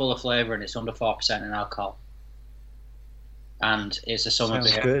ridiculously full of flavour, and it's under 4% in alcohol. And it's a summer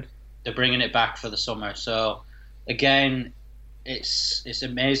Sounds beer. good. They're bringing it back for the summer. So again, it's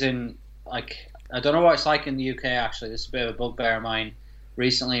amazing. Like, I don't know what it's like in the UK, actually. This is a bit of a bugbear of mine.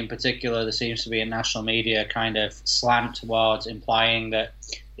 Recently, in particular, there seems to be a national media kind of slant towards implying that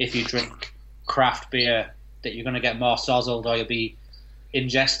if you drink craft beer, that you're going to get more sozzled, or you'll be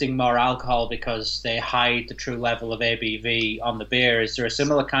ingesting more alcohol because they hide the true level of ABV on the beer. Is there a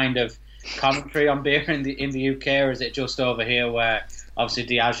similar kind of commentary on beer in the UK, or is it just over here where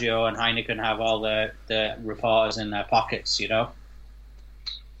obviously Diageo and Heineken have all the reporters in their pockets? You know.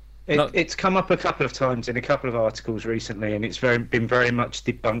 It's come up a couple of times in a couple of articles recently, and it's been very much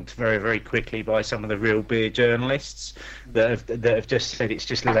debunked very, very quickly by some of the real beer journalists that have just said it's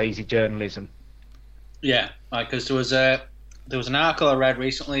just lazy journalism. Yeah, because there was an article I read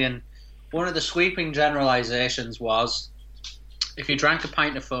recently, and one of the sweeping generalizations was, if you drank a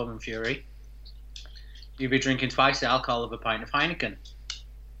pint of Foam and Fury, you'd be drinking twice the alcohol of a pint of Heineken.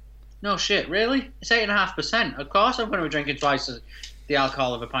 No shit, really? It's 8.5%. Of course I'm going to be drinking twice the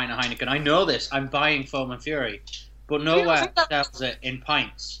alcohol of a pint of Heineken. I know this. I'm buying Foam and Fury, but nowhere sells it in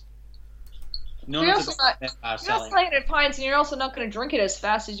pints. You're also not selling it in pints, and you're also not going to drink it as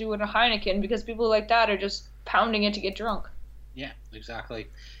fast as you would a Heineken, because people like that are just pounding it to get drunk. Yeah, exactly.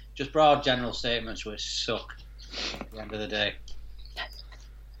 Just broad general statements which suck at the end of the day.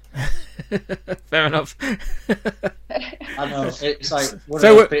 Fair enough. I know, it's like one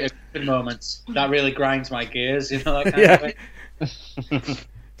of those bit of moments that really grinds my gears, you know, that kind of way.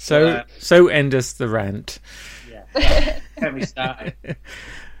 So end us the rant. Yeah, get me started.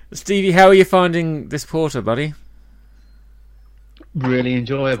 Stevie, how are you finding this porter, buddy? Really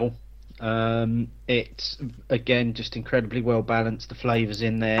enjoyable. It's again just incredibly well balanced. The flavours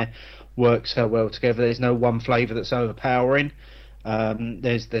in there work so well together. There's no one flavour that's overpowering.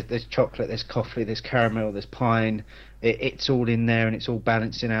 There's chocolate, there's coffee, there's caramel, there's pine. It's all in there and it's all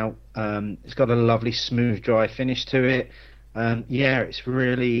balancing out. It's got a lovely smooth, dry finish to it. It's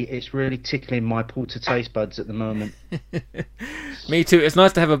really tickling my porter taste buds at the moment. Me too. It's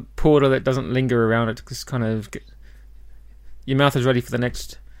nice to have a porter that doesn't linger around. It just kind of your mouth is ready for the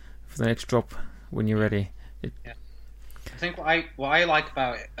next drop when you're ready. I think what I like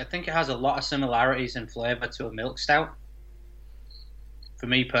about it, I think it has a lot of similarities in flavour to a milk stout. For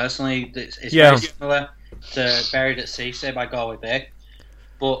me personally, it's very similar to Buried at Sea, say by Galway Bay,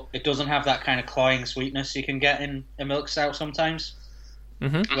 but it doesn't have that kind of cloying sweetness you can get in a milk stout sometimes.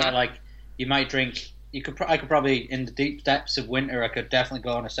 Mm-hmm. Where like you might drink, I could probably in the deep depths of winter, I could definitely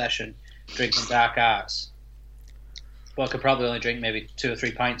go on a session drinking Dark Arts, but I could probably only drink maybe 2 or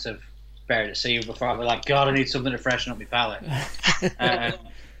 3 pints of Buried at Sea before I'd be like, God, I need something to freshen up my palate.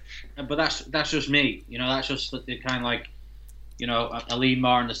 But that's just me, you know. That's just the kind of like, you know, I lean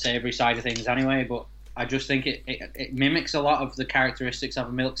more on the savoury side of things anyway. But I just think it mimics a lot of the characteristics of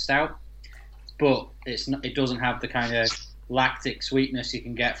a milk stout, but it doesn't have the kind of lactic sweetness you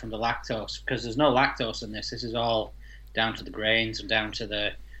can get from the lactose, because there's no lactose in this. This is all down to the grains and down to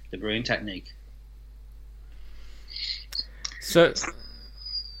the brewing technique. So,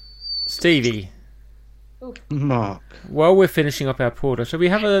 Stevie, Mark, while we're finishing up our porter, shall we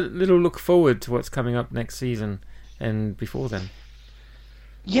have a little look forward to what's coming up next season and before then?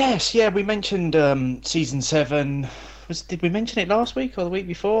 Yes, we mentioned season 7. Did we mention it last week or the week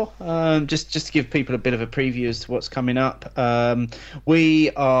before? Just to give people a bit of a preview as to what's coming up.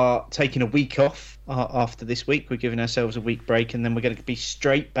 We are taking a week off after this week. We're giving ourselves a week break, and then we're going to be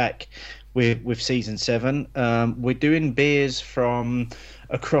straight back with season 7. We're doing beers from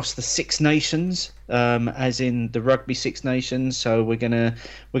across the Six Nations, as in the Rugby Six Nations. So we're gonna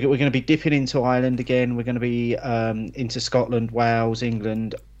be dipping into Ireland again. We're gonna be into Scotland, Wales,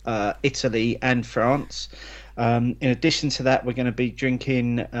 England, Italy, and France. In addition to that, we're going to be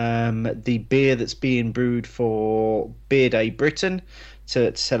drinking the beer that's being brewed for Beer Day Britain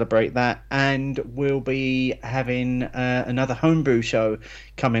to celebrate that, and we'll be having another homebrew show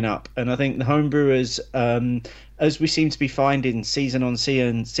coming up. And I think the homebrewers, as we seem to be finding season on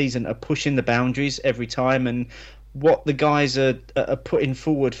season, are pushing the boundaries every time, and what the guys are putting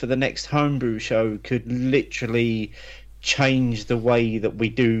forward for the next homebrew show could literally change the way that we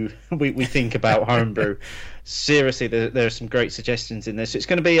think about homebrew. Seriously, there are some great suggestions in this. So it's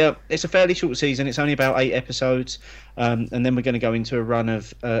going to be it's a fairly short season. It's only about 8 episodes, and then we're going to go into a run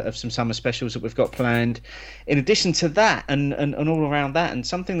of some summer specials that we've got planned. In addition to that, and all around that, and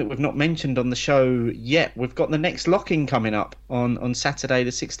something that we've not mentioned on the show yet, we've got the next lock-in coming up on Saturday,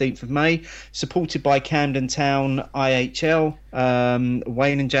 the 16th of May, supported by Camden Town IHL.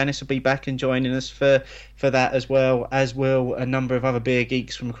 Wayne and Janice will be back and joining us for that, as well as will a number of other beer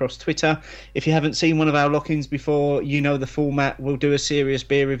geeks from across Twitter. If you haven't seen one of our lock-ins before, you know the format. We'll do a serious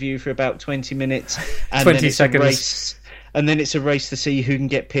beer review for about 20 minutes, and 20 then it's seconds. a race. And then it's a race to see who can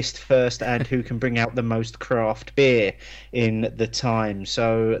get pissed first and who can bring out the most craft beer in the time.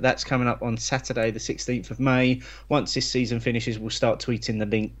 So that's coming up on Saturday, the 16th of May. Once this season finishes, we'll start tweeting the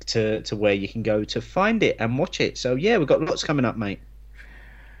link to where you can go to find it and watch it. So yeah, we've got lots coming up, mate.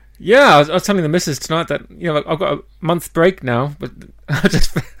 Yeah, I was telling the missus tonight that, you know, I've got a month break now, but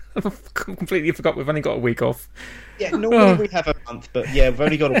I I've completely forgot we've only got a week off. Yeah, normally we have a month, but yeah, we've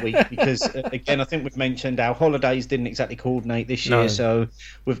only got a week because, again, I think we've mentioned our holidays didn't exactly coordinate this year, so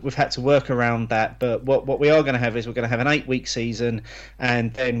we've had to work around that. But what we are going to have is we're going to have an 8-week season,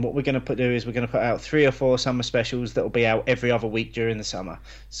 and then what we're going to do is we're going to put out 3 or 4 summer specials that will be out every other week during the summer.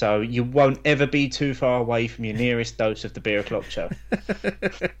 So you won't ever be too far away from your nearest dose of the Beer O'Clock Show.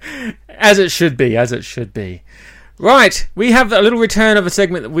 As it should be, as it should be. Right, we have a little return of a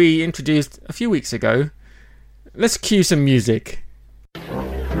segment that we introduced a few weeks ago. Let's cue some music.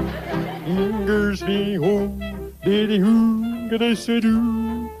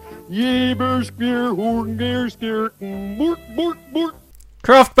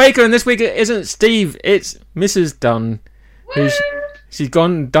 Craft Baker, and this week it isn't Steve, it's Mrs. Dunn. She's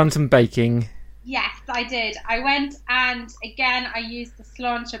gone and done some baking. Yes, I did. I went and again I used the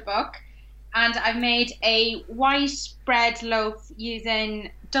Sláinte book, and I made a white bread loaf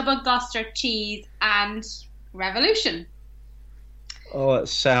using double Gloucester cheese and Revolution. Oh, it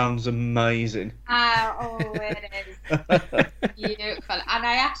sounds amazing. It is beautiful. And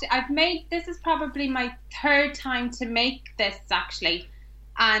I've made, this is probably my 3rd time to make this actually,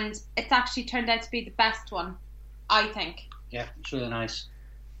 and it's actually turned out to be the best one, I think. Yeah, it's really nice.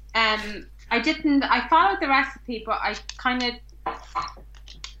 I followed the recipe, but I kind of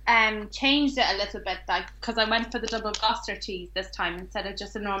changed it a little bit, like, because I went for the double Gloucester cheese this time instead of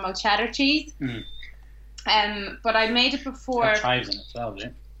just a normal cheddar cheese. But I made it before. Got chives in it as well, did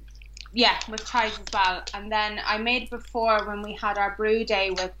it? Yeah, with chives as well. And then I made it before when we had our brew day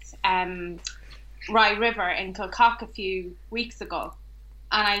with Rye River in Kilcock a few weeks ago,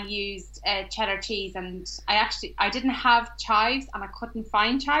 and I used cheddar cheese. And I didn't have chives, and I couldn't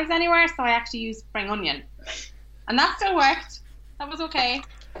find chives anywhere, so I actually used spring onion, and that still worked. That was okay.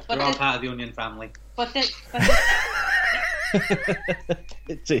 But They're all part of the onion family.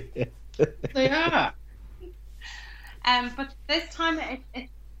 They are. But this time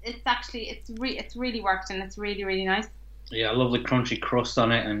it's really worked, and it's really, really nice. Yeah, a lovely crunchy crust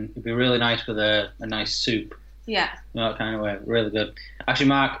on it, and it'd be really nice with a nice soup. Yeah. You know, that kind of way. Really good. Actually,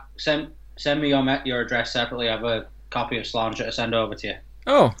 Mark, send me your address separately. I have a copy of Sláinte to send over to you.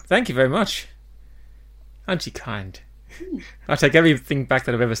 Oh, thank you very much. Aren't you kind? I'll take everything back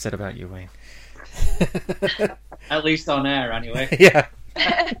that I've ever said about you, Wayne. At least on air, anyway. Yeah.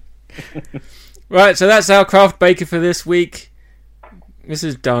 Right, so that's our Craft Baker for this week.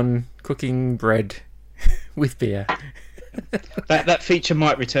 Mrs. Dunn cooking bread with beer. That feature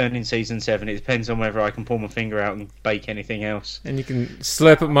might return in season 7. It depends on whether I can pull my finger out and bake anything else. And you can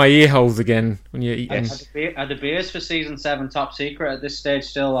slurp up my ear holes again when you're eating. Are the beers for season 7 top secret at this stage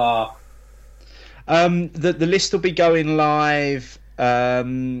still, or? The list will be going live.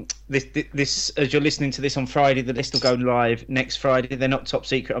 This as you're listening to this on Friday, the list will go live next Friday. They're not top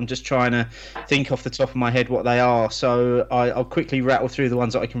secret. I'm just trying to think off the top of my head what they are. So I'll quickly rattle through the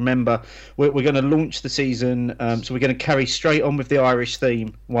ones that I can remember. We're going to launch the season. So we're going to carry straight on with the Irish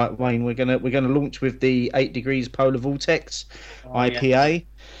theme. Wayne, we're going to launch with the 8 Degrees Polar Vortex IPA.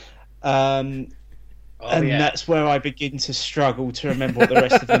 Yeah. That's where I begin to struggle to remember what the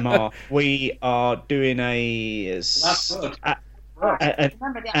rest of them are. We are doing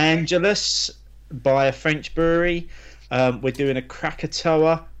Angelus by a French brewery. We're doing a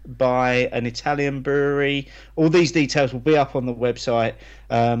Krakatoa by an Italian brewery. All these details will be up on the website.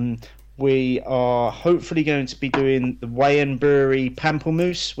 We are hopefully going to be doing the Wayan Brewery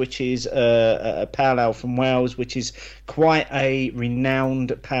Pamplemousse, which is a pale ale from Wales, which is quite a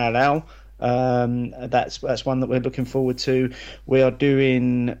renowned pale ale. That's one that we're looking forward to. We are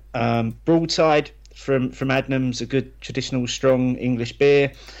doing Broadside from Adnams, a good traditional strong English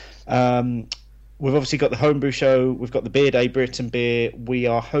beer. We've obviously got the Homebrew Show. We've got the Beer Day Britain beer. We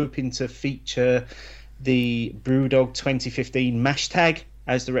are hoping to feature the Brewdog 2015 Mash Tag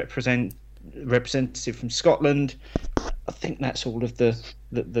as the representative from Scotland. I think that's all of the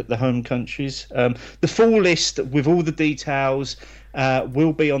home countries. The full list with all the details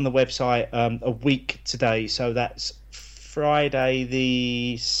will be on the website a week today. So that's Friday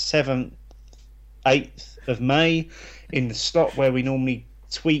the 8th of May in the slot where we normally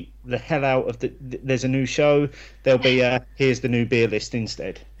tweet the hell out of there's a new show. There'll be here's the new beer list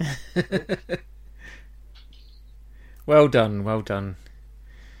instead. Well done, well done.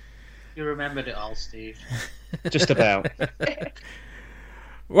 You remembered it all, Steve. Just about.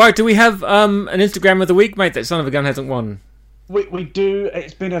 Right, do we have an Instagram of the week, mate, that Son of a Gun hasn't won? We do.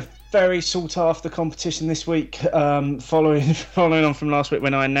 It's been a very sought after competition this week, following on from last week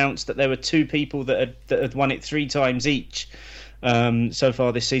when I announced that there were 2 people that had won it 3 times each. so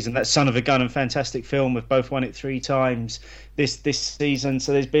far this season. That's Son of a Gun and Fantastic Film have both won it 3 times this season.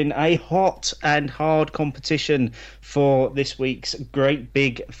 So there's been a hot and hard competition for this week's great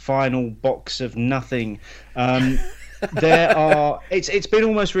big final box of nothing. It's been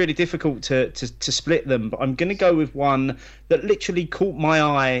almost really difficult to split them, but I'm going to go with one that literally caught my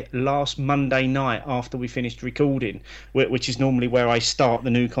eye last Monday night after we finished recording, which is normally where I start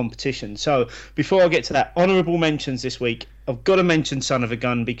the new competition. So before I get to that, honourable mentions this week. I've got to mention Son of a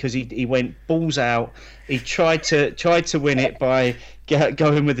Gun because he went balls out. He tried to win it by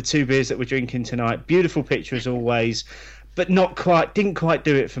going with the 2 beers that we're drinking tonight. Beautiful picture as always, but didn't quite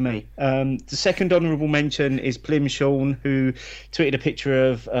do it for me. The second honourable mention is Plim Sean, who tweeted a picture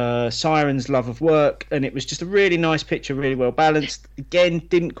of Siren's Love of Work, and it was just a really nice picture, really well balanced. Again,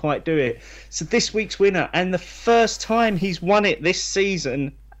 didn't quite do it. So this week's winner, and the first time he's won it this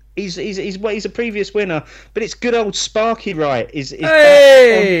season. He's a previous winner, but it's good old Sparky Wright is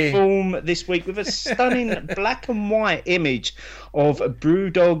back on form this week with a stunning black and white image of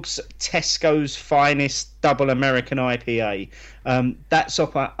Brewdog's Tesco's Finest Double American IPA. That's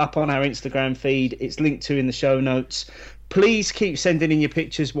up on our Instagram feed. It's linked to in the show notes. Please keep sending in your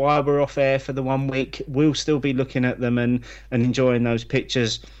pictures while we're off air for the 1 week. We'll still be looking at them and enjoying those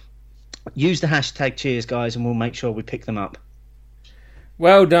pictures. Use the hashtag cheers, guys, and we'll make sure we pick them up.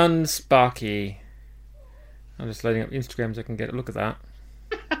 Well done, Sparky. I'm just loading up Instagram so I can get a look at that.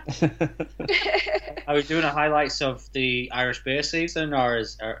 Are we doing a highlights of the Irish beer season, or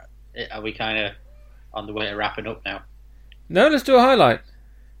are we kind of on the way to wrapping up now? No, let's do a highlight.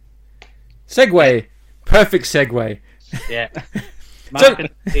 Segue. Perfect segue. Yeah. Mark and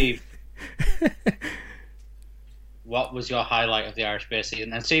Steve, what was your highlight of the Irish beer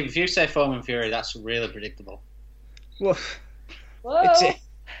season? And Steve, if you say Foam and Fury, that's really predictable. Well,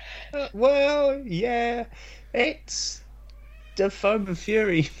 yeah, it's the Foam and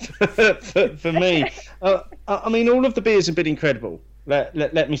Fury for me. I mean, all of the beers have been incredible.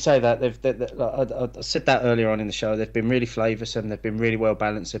 Let me say that. I said that earlier on in the show. They've been really flavoursome. They've been really well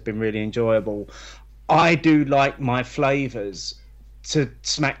balanced. They've been really enjoyable. I do like my flavours to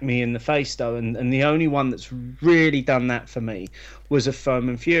smack me in the face, though, and the only one that's really done that for me was a Foam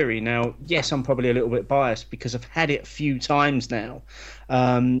and Fury. Now, yes, I'm probably a little bit biased because I've had it a few times now,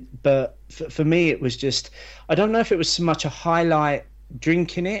 but for me it was just, I don't know if it was so much a highlight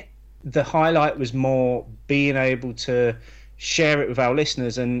drinking it. The highlight was more being able to share it with our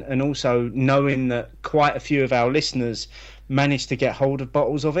listeners, and also knowing that quite a few of our listeners managed to get hold of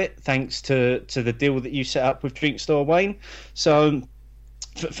bottles of it thanks to the deal that you set up with Drink Store, Wayne. So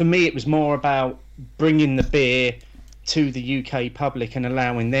for me it was more about bringing the beer to the UK public and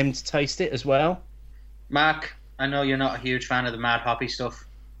allowing them to taste it as well. Mark, I know you're not a huge fan of the Mad Hoppy stuff,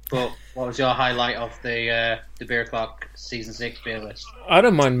 but what was your highlight of the Beer Clock Season 6 beer list? I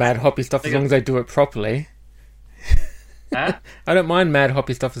don't mind Mad Hoppy stuff as long as they do it properly. Huh? I don't mind Mad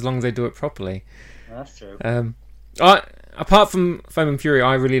Hoppy stuff as long as they do it properly. That's true. Apart from Foam and Fury,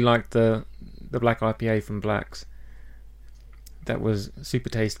 I really liked the black IPA from Blacks. That was super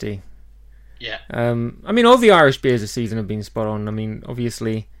tasty. Yeah. I mean, all the Irish beers this season have been spot on. I mean,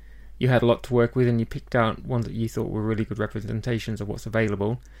 obviously, you had a lot to work with, and you picked out ones that you thought were really good representations of what's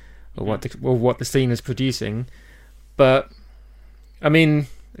available, or what the scene is producing. But I mean,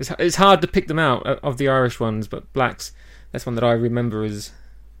 it's hard to pick them out of the Irish ones. But Blacks, that's one that I remember as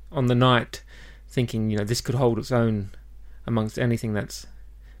on the night thinking, this could hold its own amongst anything that's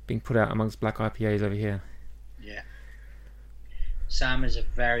being put out amongst black IPAs over here. Yeah. Sam is a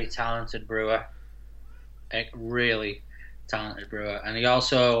very talented brewer. A really talented brewer. And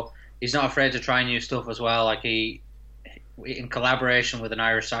he's not afraid to try new stuff as well. Like he in collaboration with an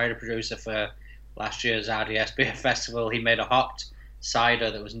Irish cider producer for last year's RDS Beer Festival, he made a hopped cider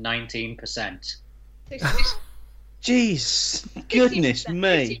that was 19%. Jeez, goodness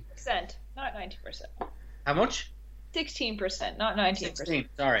me. 16%, not 90%. How much? 16%, not 19%. 16,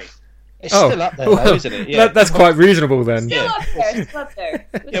 sorry. It's still up there, though, isn't it? Yeah. That's quite reasonable then. Still up there.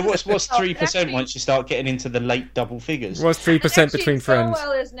 Yeah, what's 3% once you start getting into the late double figures? What's 3% between friends?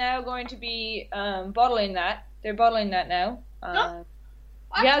 Stowell is now going to be bottling that. They're bottling that now.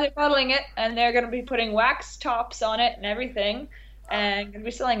 Yeah, they're bottling it, and they're going to be putting wax tops on it and everything, and going to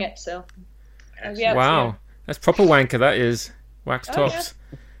be selling it. So, wow, that's proper wanker. That is wax tops.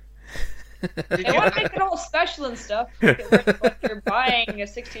 Yeah. They want to make it all special and stuff. Like you're buying a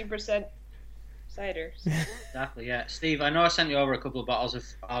 16% cider. Exactly, yeah. Steve, I know I sent you over a couple of bottles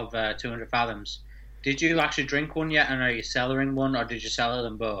of 200 Fathoms. Did you actually drink one yet, and are you cellaring one, or did you cellar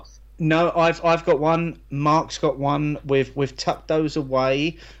them both? No, I've got one. Mark's got one. We've tucked those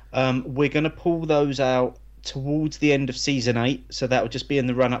away. We're going to pull those out towards the end of season 8, so that will just be in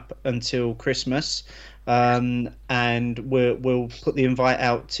the run up until Christmas. And we'll put the invite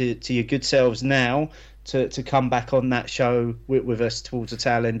out to your good selves now to come back on that show with us towards the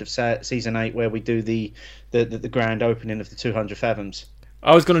tail end of season 8, where we do the grand opening of the 200 Fathoms.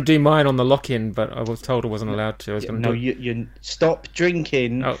 I was going to do mine on the lock-in, but I was told I wasn't allowed to. I was going to you stop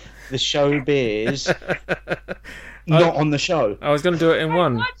drinking the show beers, not on the show. I was going to do it in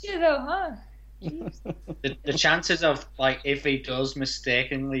one. I want you though, huh? The chances of, like, if he does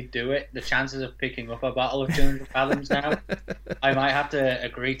mistakenly do it, the chances of picking up a bottle of 200 Fathoms now, I might have to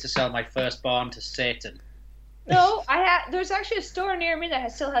agree to sell my firstborn to Satan. No, there's actually a store near me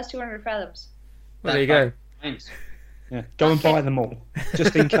that still has 200 Fathoms. Well, there you go. Yeah, go and buy them all,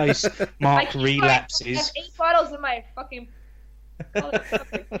 just in case Mark relapses. I have 8 bottles in my fucking...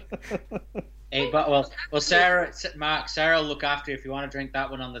 Well, Sarah will look after you if you want to drink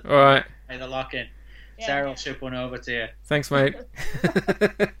that one on the... All right. The lock-in. Yeah. Sarah will ship one over to you. Thanks, mate.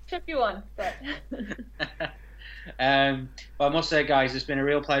 Ship you one, but... But I must say, guys, it's been a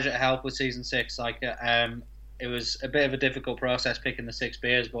real pleasure to help with season 6. Like, it was a bit of a difficult process picking the 6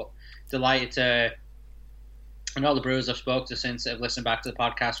 beers, but delighted to... And all the brewers I've spoken to since have listened back to the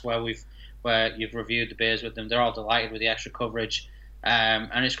podcast where you've reviewed the beers with them, they're all delighted with the extra coverage.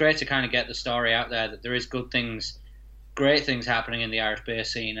 And it's great to kind of get the story out there that there is great things happening in the Irish beer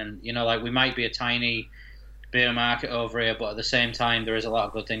scene. And, you know, like, we might be a tiny beer market over here, but at the same time, there is a lot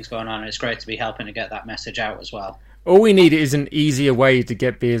of good things going on. And it's great to be helping to get that message out as well. All we need is an easier way to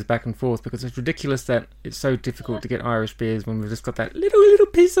get beers back and forth, because it's ridiculous that it's so difficult to get Irish beers when we've just got that little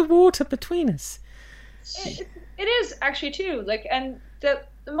piece of water between us. It is actually too, like, and the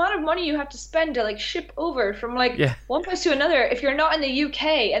amount of money you have to spend to, like, ship over from, like, one place to another if you're not in the UK,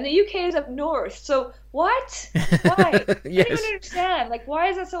 and the UK is up north. So what? Why? Yes. I don't even understand. Like, why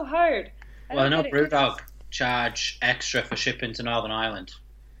is that so hard? I know Brewdog charge extra for shipping to Northern Ireland.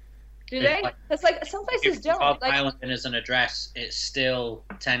 Do they? It's like some places If don't. Northern Like, Ireland as an address, it's still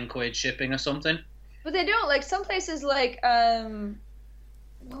 10 quid shipping or something. but they don't. Like some places, like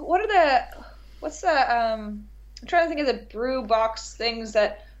what's the I'm trying to think of the brew box things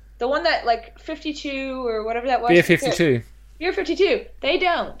that the one that, like, 52 or whatever that was. Beer 52. Beer 52. They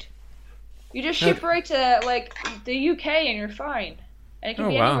don't. You just ship right to, like, the UK and you're fine. And it can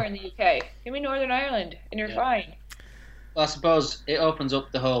be anywhere in the UK. It can be Northern Ireland and you're fine. Well, I suppose it opens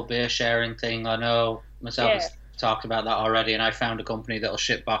up the whole beer sharing thing. I know myself has talked about that already, and I found a company that'll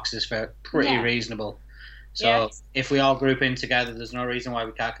ship boxes for pretty reasonable. So if we all group in together, there's no reason why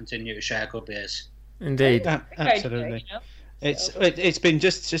we can't continue to share good beers. Indeed. Absolutely. It's been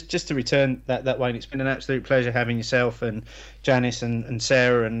just to return that way, and it's been an absolute pleasure having yourself and Janice and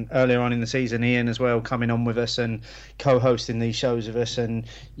Sarah, and earlier on in the season Ian as well, coming on with us and co-hosting these shows with us. And,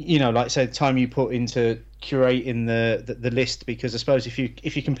 you know, like I said, time you put into curating the list, because I suppose if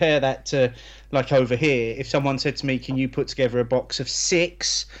you compare that to, like, over here, if someone said to me, can you put together a box of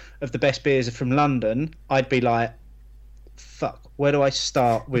 6 of the best beers from London, I'd be like, fuck, where do I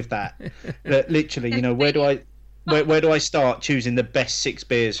start with that? Literally, you know, where do I start choosing the best 6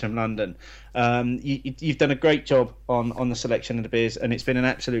 beers from London? You've done a great job on the selection of the beers, and it's been an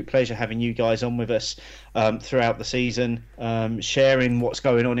absolute pleasure having you guys on with us throughout the season, sharing what's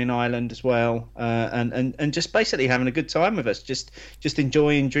going on in Ireland as well, and just basically having a good time with us, just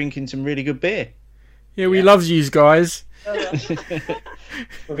enjoying drinking some really good beer. Yeah, we love you guys.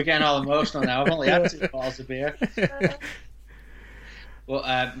 We're getting all emotional now. I've only had 2 bottles of beer. Well,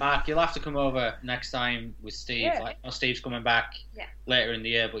 Mark, you'll have to come over next time with Steve. Yeah. Like, Steve's coming back later in the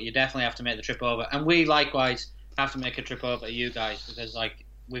year, but you definitely have to make the trip over. And we likewise have to make a trip over to you guys, because, like,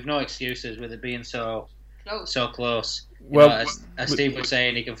 we've no excuses with it being so close. Well, as Steve was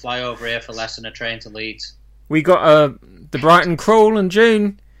saying, he can fly over here for less than a train to Leeds. We got the Brighton Crawl in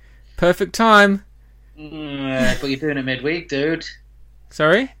June. Perfect time. But you're doing it midweek, dude.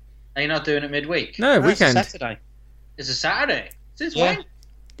 Sorry? Are you not doing it midweek? No, weekend. It's Saturday. It's a Saturday. Since Yeah. when?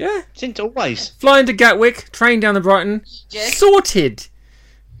 Yeah. Since always. Flying to Gatwick, train down to Brighton. Yes. Sorted.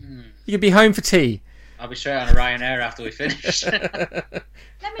 You could be home for tea. I'll be straight on a Ryanair after we finish.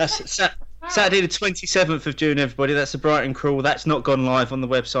 That's Saturday the 27th of June, everybody. That's the Brighton Crawl. That's not gone live on the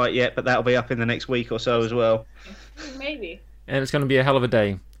website yet, but that'll be up in the next week or so as well. Maybe. And it's going to be a hell of a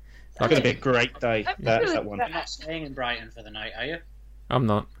day. It's going to be a great day. That's that one. You're not staying in Brighton for the night, are you? I'm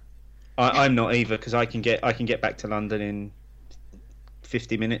not. I'm not either, because I can get back to London in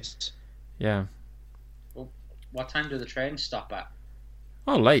 50 minutes. Yeah. Well, what time do the trains stop at?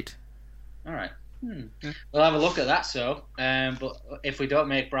 Oh, late. All right. We'll have a look at that. So, but if we don't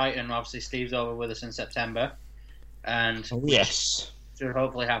make Brighton, obviously Steve's over with us in September, and Yes. should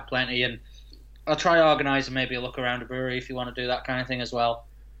hopefully have plenty. And I'll try organising maybe a look around a brewery if you want to do that kind of thing as well.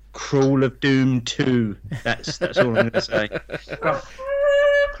 Crawl of Doom 2. That's all I'm going to say.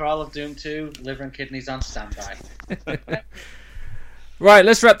 Crawl of Doom 2, liver and kidneys on standby. Right,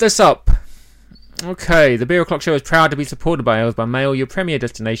 let's wrap this up. Okay, the Beer O'Clock Show is proud to be supported by Ales by Mail, your premier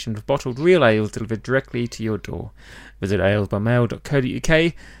destination for bottled real ales delivered directly to your door. Visit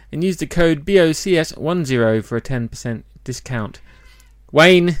alesbymail.co.uk and use the code BOCS10 for a 10% discount.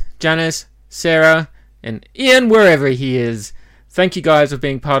 Wayne, Janice, Sarah, and Ian, wherever he is, thank you guys for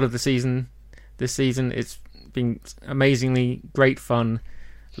being part of the season. This season, it's been amazingly great fun.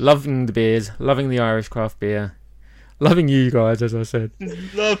 Loving the beers, loving the Irish craft beer. Loving you guys, as I said.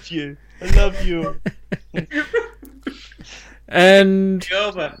 Love you. I love you. And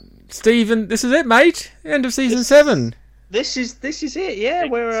Over. Stephen, this is it, mate. End of season 7. This is it. Yeah,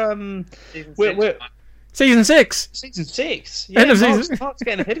 we're Season 6. season 6. End Yeah, of season. Mark's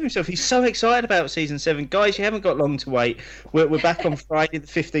getting ahead of himself. He's so excited about season 7, guys. You haven't got long to wait. We're back on Friday, the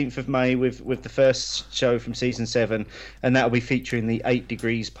 15th of May, with the first show from season 7, and that'll be featuring the 8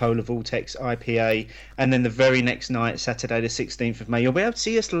 Degrees Polar Vortex IPA. And then the very next night, Saturday, the 16th of May, you'll be able to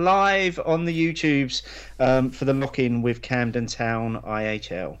see us live on the YouTubes for the lock-in with Camden Town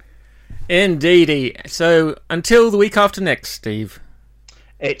IHL. Indeedy. So until the week after next, Steve.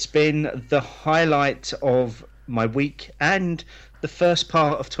 It's been the highlight of my week and the first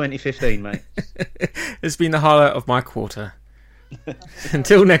part of 2015, mate. It's been the highlight of my quarter.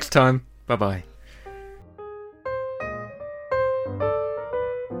 Until next time, bye-bye.